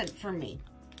it isn't for me.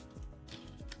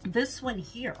 This one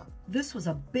here, this was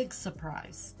a big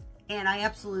surprise, and I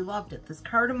absolutely loved it. This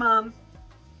cardamom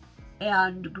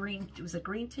and green, was it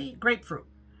green tea? Grapefruit.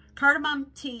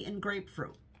 Cardamom tea and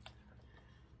grapefruit.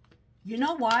 You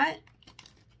know what?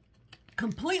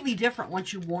 Completely different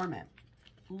once you warm it.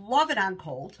 Love it on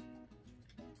cold.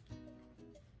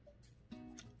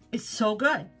 It's so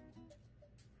good.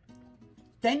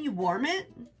 Then you warm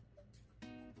it.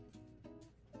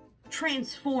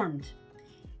 Transformed.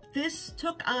 This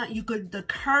took on, the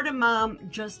cardamom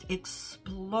just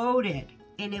exploded,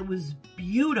 and it was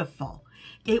beautiful.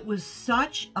 It was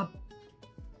such a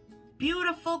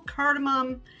beautiful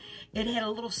cardamom. It had a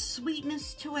little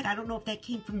sweetness to it. I don't know if that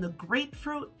came from the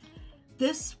grapefruit.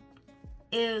 This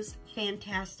is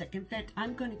fantastic. In fact,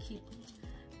 I'm going to keep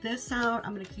this out.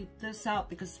 I'm going to keep this out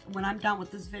because when I'm done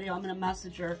with this video, I'm going to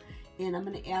message her and I'm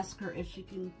going to ask her if she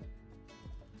can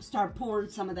start pouring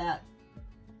some of that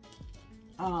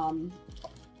and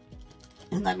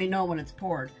let me know when it's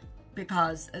poured,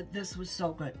 because this was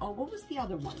so good. Oh, what was the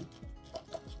other one?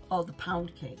 Oh, the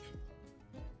pound cake.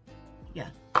 Yeah.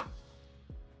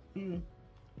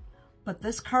 But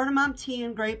this cardamom tea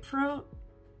and grapefruit,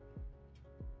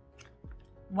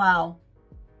 wow.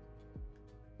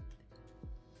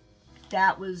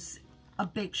 That was a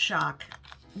big shock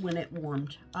when it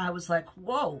warmed. I was like,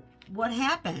 whoa, what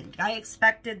happened? I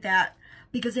expected that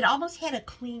because it almost had a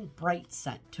clean, bright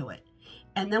scent to it.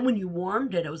 And then when you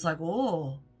warmed it, it was like,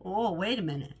 oh, wait a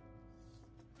minute.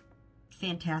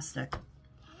 Fantastic.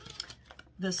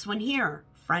 This one here,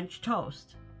 French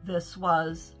toast. This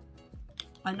was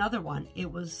another one. It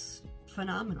was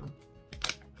phenomenal.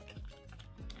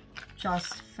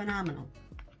 Just phenomenal.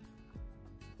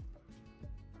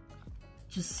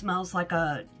 Just smells like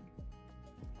a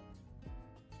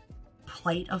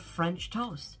plate of French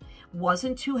toast.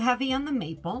 Wasn't too heavy on the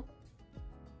maple,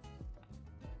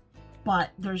 but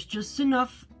there's just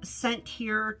enough scent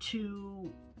here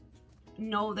to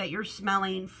know that you're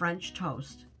smelling French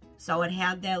toast. So it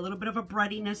had that little bit of a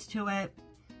breadiness to it,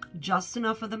 just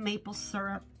enough of the maple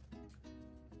syrup.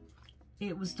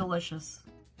 It was delicious.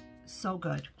 So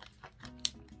good.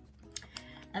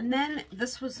 And then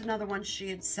this was another one she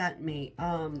had sent me,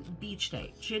 Beach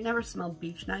Day. She had never smelled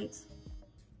beach nights,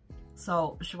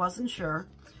 so she wasn't sure.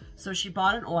 So she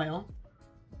bought an oil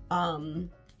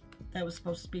that was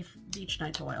supposed to be beach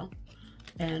nights oil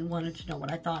and wanted to know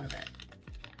what I thought of it.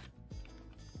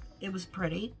 It was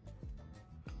pretty.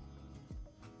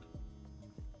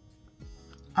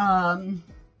 I'm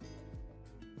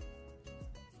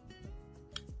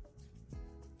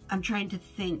trying to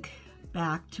think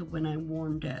back to when I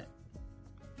warmed it,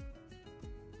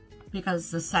 because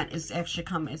the scent is actually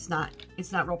coming. It's not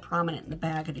real prominent in the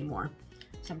bag anymore.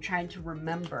 So I'm trying to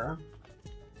remember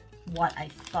what I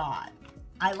thought.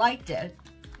 I liked it.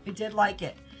 I did like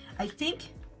it. I think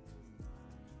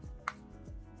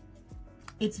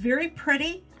it's very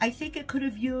pretty. I think it could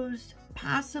have used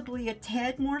possibly a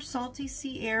tad more salty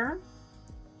sea air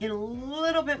and a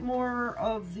little bit more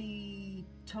of the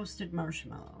toasted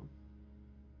marshmallow.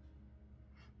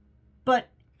 But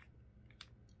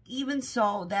even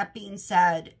so, that being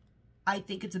said, I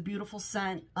think it's a beautiful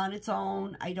scent on its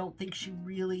own. I don't think she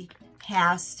really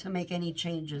has to make any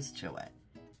changes to it.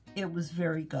 It was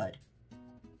very good.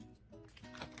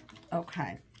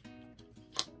 Okay.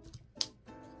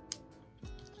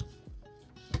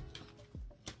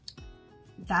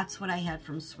 That's what I had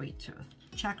from Sweet Tooth.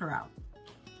 Check her out.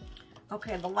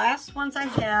 Okay, the last ones I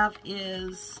have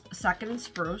is Second and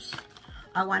Spruce.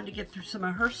 I wanted to get through some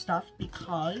of her stuff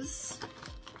because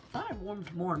I thought I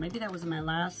warmed more. Maybe that was my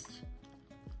last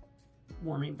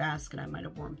warming basket I might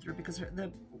have warmed through, because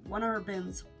one of her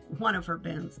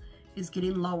bins is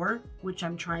getting lower, which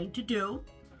I'm trying to do.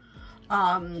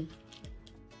 And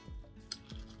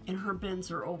her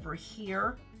bins are over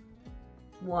here,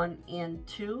 1 and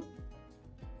 2.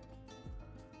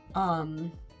 The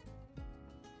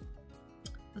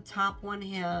top one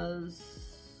has,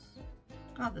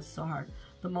 God, this is so hard,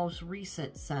 the most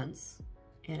recent scents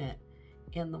in it.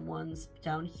 And the ones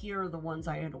down here are the ones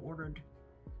I had ordered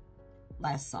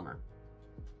last summer.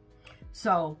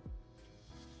 So,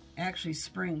 actually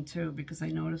spring too, because I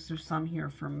noticed there's some here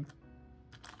from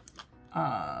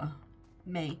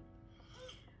May.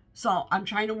 So, I'm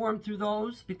trying to worm through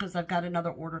those because I've got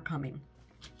another order coming.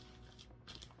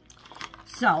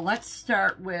 So, let's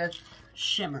start with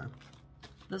Shimmer.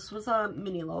 This was a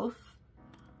mini loaf.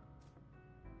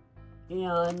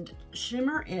 And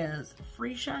Shimmer is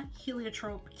Freesia,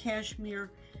 Heliotrope, Cashmere,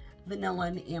 Vanilla,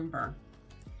 and Amber.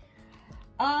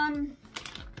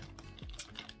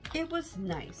 It was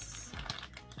nice.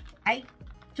 I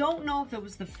don't know if it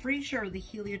was the Freesia or the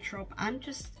Heliotrope.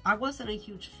 I wasn't a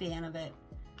huge fan of it.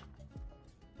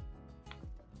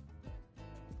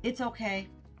 It's okay.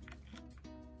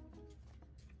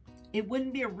 It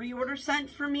wouldn't be a reorder scent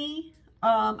for me.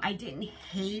 I didn't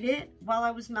hate it while I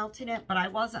was melting it, but I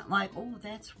wasn't like, oh,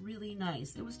 that's really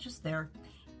nice. It was just there.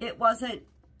 It wasn't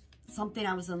something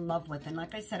I was in love with. And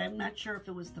like I said, I'm not sure if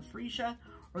it was the Freesia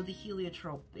or the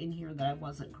Heliotrope in here that I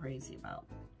wasn't crazy about.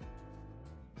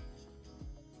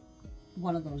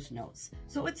 One of those notes.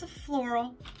 So it's a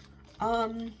floral.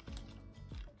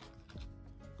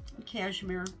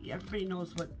 Cashmere. Everybody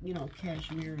knows what, you know,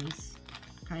 cashmere is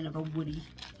kind of a woody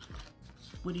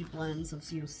blends of,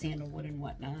 you know, sandalwood and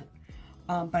whatnot.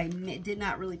 But I did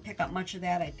not really pick up much of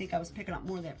that. I think I was picking up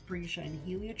more of that Freesia and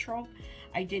Heliotrope.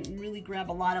 I didn't really grab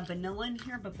a lot of vanilla in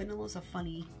here, but vanilla's a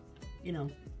funny, you know.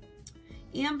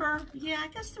 Amber, yeah, I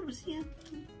guess there was, yeah.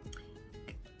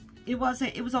 It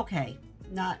was okay.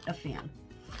 Not a fan.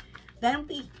 Then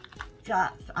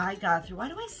I got through, why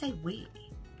do I say wait?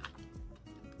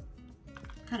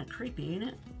 Kind of creepy, ain't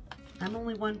it? I'm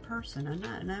only one person. I'm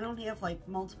not, and I don't have like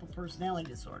multiple personality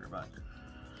disorder, but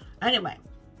anyway.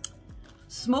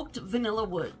 Smoked Vanilla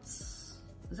Woods.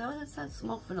 Is that what it says?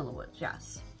 Smoked Vanilla Woods,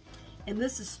 yes. And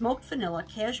this is smoked vanilla,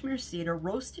 cashmere cedar,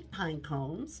 roasted pine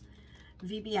cones,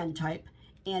 VBN type,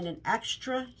 and an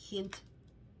extra hint,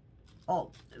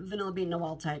 oh, vanilla bean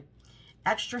Noel type,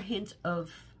 extra hint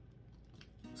of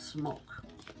smoke.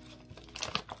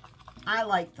 I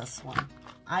like this one.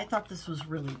 I thought this was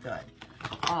really good.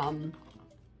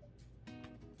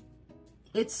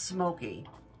 It's smoky,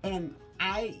 and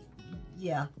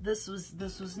yeah, this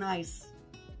was nice.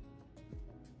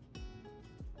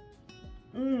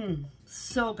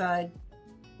 So good.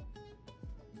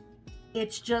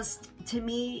 It's just, to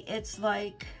me, it's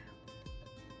like,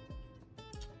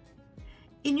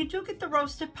 and you do get the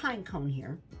roasted pine cone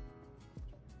here.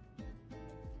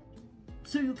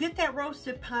 So you get that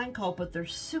roasted pine cone, but they're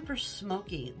super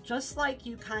smoky, just like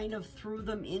you kind of threw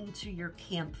them into your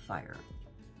campfire.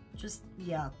 Just,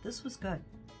 yeah, this was good.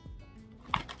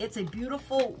 It's a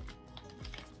beautiful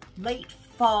late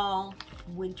fall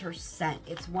winter scent.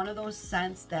 It's one of those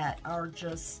scents that are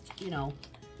just, you know,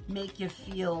 make you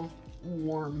feel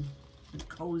warm and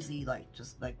cozy, like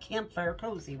just like campfire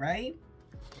cozy, right?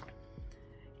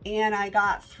 And I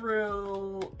got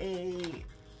through a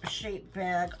shape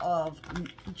bag of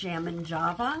Jam and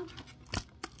Java.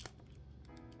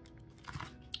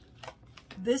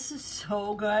 This is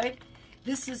so good.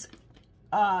 This is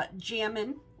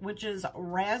jammin', which is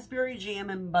raspberry jam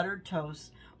and buttered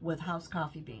toast with house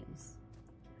coffee beans.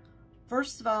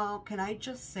 First of all, can I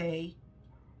just say,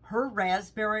 her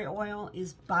raspberry oil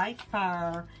is by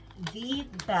far the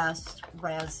best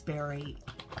raspberry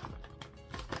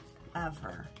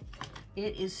ever.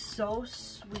 It is so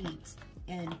sweet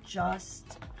and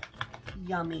just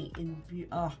yummy and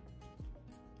oh.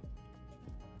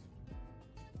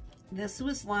 This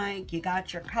was like, you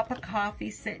got your cup of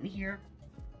coffee sitting here,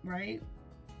 right?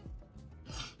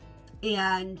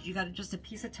 And you got just a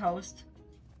piece of toast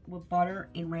with butter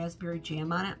and raspberry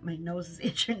jam on it. My nose is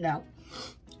itching now.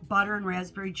 Butter and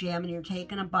raspberry jam, and you're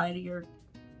taking a bite of your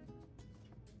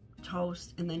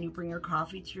toast, and then you bring your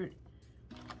coffee to your...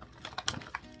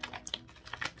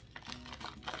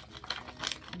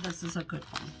 This is a good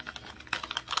one.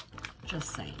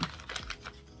 Just saying.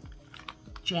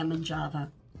 Jam and Java.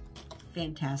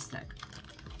 Fantastic.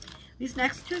 These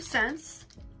next two scents,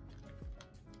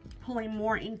 pulling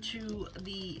more into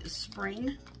the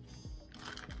spring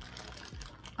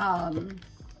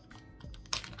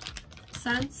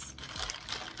scents.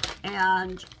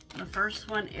 And the first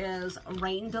one is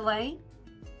Rain Delay.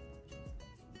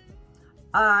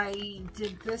 I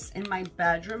did this in my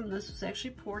bedroom. This was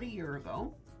actually poured a year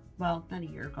ago. Well, not a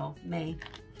year ago, May.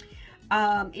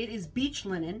 It is beach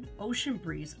linen, ocean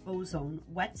breeze, ozone,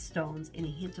 wet stones, and a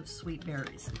hint of sweet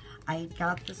berries. I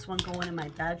got this one going in my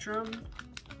bedroom.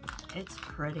 It's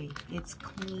pretty. It's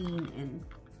clean. And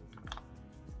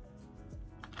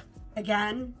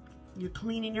again, you're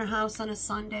cleaning your house on a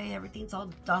Sunday. Everything's all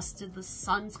dusted. The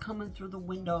sun's coming through the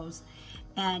windows.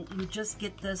 And you just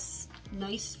get this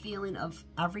nice feeling of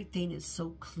everything is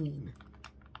so clean.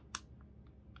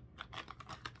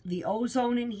 The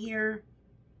ozone in here,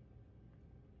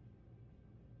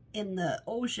 in the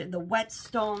ocean, the wet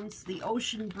stones, the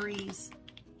ocean breeze.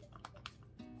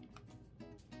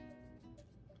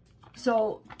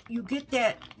 So you get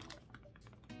that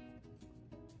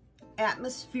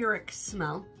atmospheric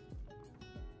smell.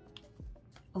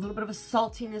 A little bit of a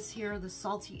saltiness here, the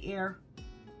salty air.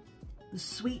 The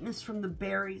sweetness from the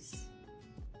berries.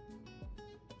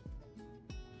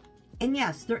 And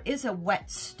yes, there is a wet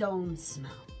stone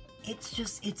smell. It's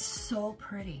just, it's so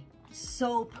pretty.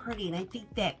 So pretty. And I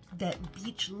think that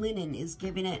beach linen is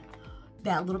giving it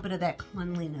that little bit of that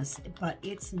cleanliness. But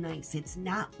it's nice. It's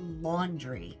not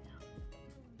laundry.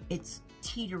 It's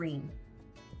teetering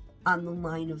on the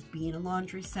line of being a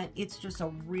laundry scent. It's just a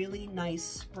really nice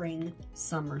spring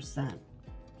summer scent.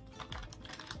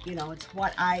 You know, it's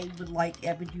what I would like.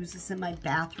 I would use this in my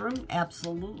bathroom,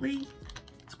 absolutely.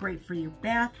 It's great for your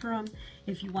bathroom.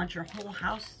 If you want your whole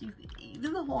house,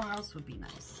 even the whole house would be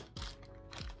nice.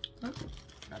 Oh,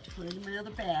 got to put it in my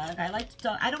other bag.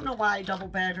 I don't know why I double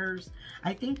bag hers.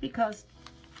 I think because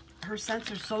her scents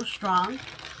are so strong.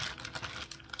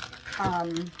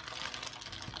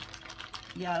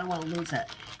 Yeah, I don't want to lose it.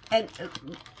 And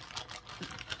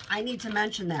I need to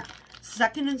mention that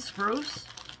Second and Spruce,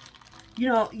 you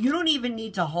know, you don't even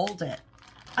need to hold it.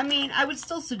 I mean, I would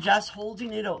still suggest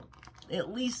holding it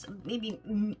at least maybe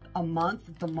a month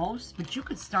at the most, but you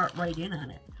could start right in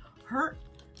on it.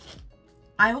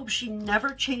 I hope she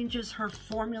never changes her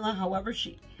formula. However,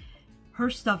 her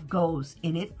stuff goes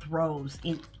and it throws.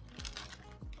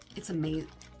 It's amazing.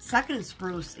 Second and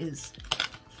Spruce is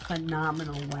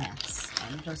phenomenal wax.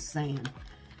 I'm just saying.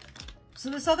 So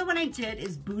this other one I did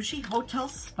is Bougie Hotel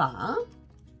Spa.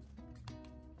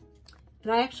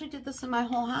 And I actually did this in my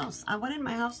whole house. I wanted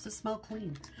my house to smell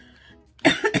clean.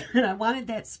 And I wanted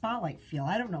that spa-like feel.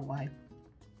 I don't know why.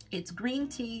 It's green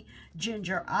tea,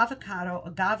 ginger, avocado,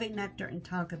 agave nectar, and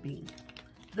tonka bean.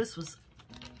 This was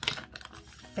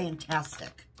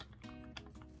fantastic.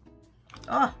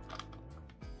 Oh.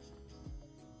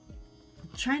 I'm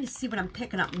trying to see what I'm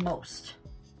picking up most.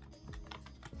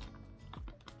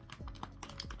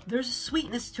 There's a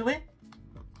sweetness to it.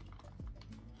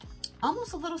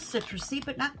 Almost a little citrusy,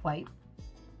 but not quite.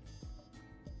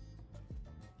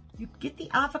 You get the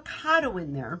avocado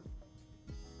in there,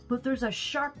 but there's a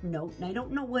sharp note, and I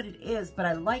don't know what it is, but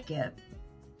I like it.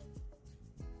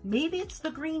 Maybe it's the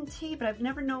green tea, but I've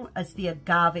never known it's the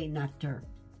agave nectar.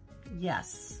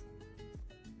 Yes.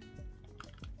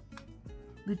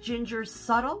 The ginger's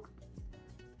subtle,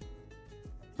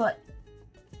 but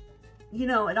you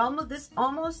know, this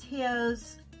almost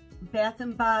has Bath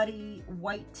and Body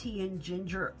white tea and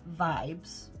ginger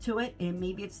vibes to it, and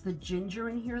maybe it's the ginger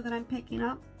in here that I'm picking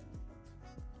up.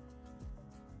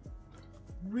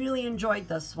 Really enjoyed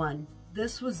this one.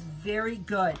 This was very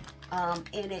good,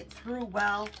 and it threw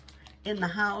well in the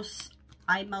house.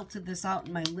 I melted this out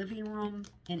in my living room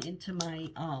and into my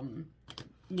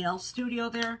nail studio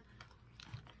there,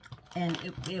 and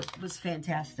it was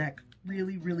fantastic.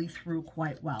 Really, really threw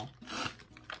quite well.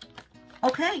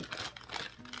 Okay.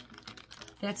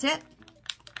 That's it.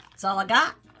 That's all I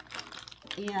got.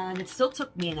 And it still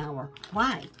took me an hour.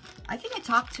 Why? I think I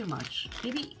talk too much.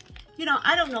 Maybe, you know,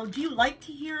 I don't know. Do you like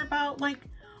to hear about, like,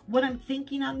 what I'm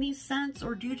thinking on these scents?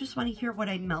 Or do you just want to hear what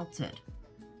I melted?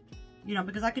 You know,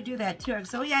 because I could do that too. I could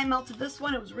say, oh, yeah, I melted this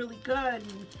one. It was really good.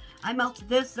 And I melted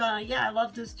this. Yeah, I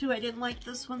love this too. I didn't like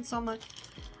this one so much.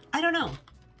 I don't know.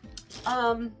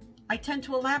 I tend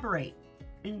to elaborate,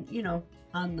 and you know,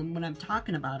 on them when I'm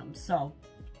talking about them. So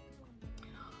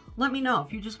let me know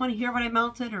if you just want to hear what I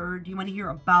melted, or do you want to hear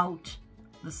about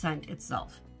the scent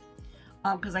itself?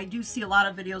 Because I do see a lot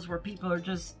of videos where people are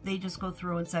they just go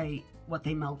through and say what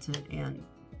they melted and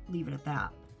leave it at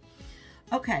that.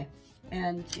 Okay,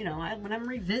 and you know, when I'm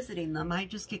revisiting them, I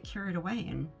just get carried away,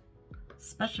 and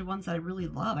especially ones that I really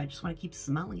love, I just want to keep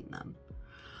smelling them.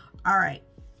 All right,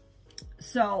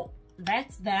 so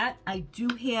that's that. I do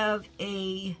have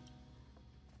a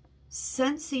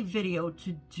Scentsy video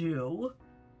to do.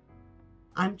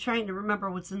 I'm trying to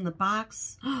remember what's in the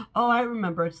box. Oh, I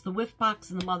remember. It's the Whiff box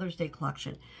in the Mother's Day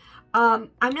collection. I'm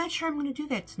not sure I'm going to do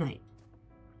that tonight.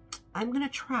 I'm going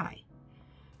to try.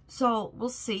 So we'll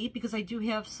see, because I do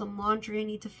have some laundry I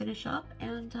need to finish up.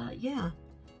 And yeah.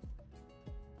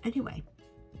 Anyway,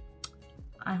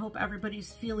 I hope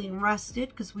everybody's feeling rested,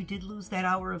 because we did lose that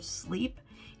hour of sleep.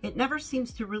 It never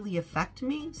seems to really affect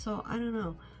me, so I don't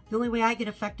know. The only way I get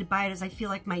affected by it is I feel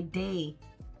like my day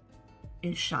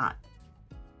is shot.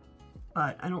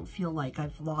 But I don't feel like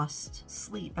I've lost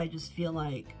sleep. I just feel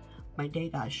like my day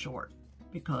got short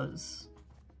because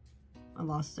I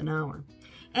lost an hour.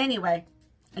 Anyway,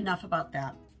 enough about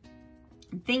that.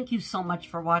 Thank you so much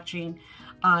for watching.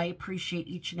 I appreciate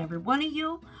each and every one of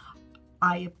you.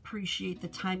 I appreciate the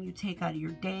time you take out of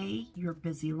your day, your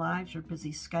busy lives, your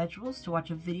busy schedules to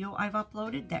watch a video I've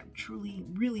uploaded. That truly,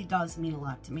 really does mean a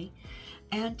lot to me.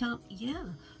 And yeah,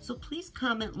 so please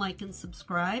comment, like, and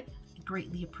subscribe. I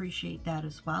greatly appreciate that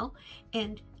as well.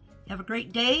 And have a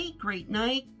great day, great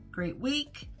night, great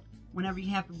week, whenever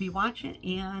you happen to be watching.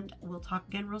 And we'll talk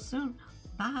again real soon.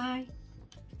 Bye.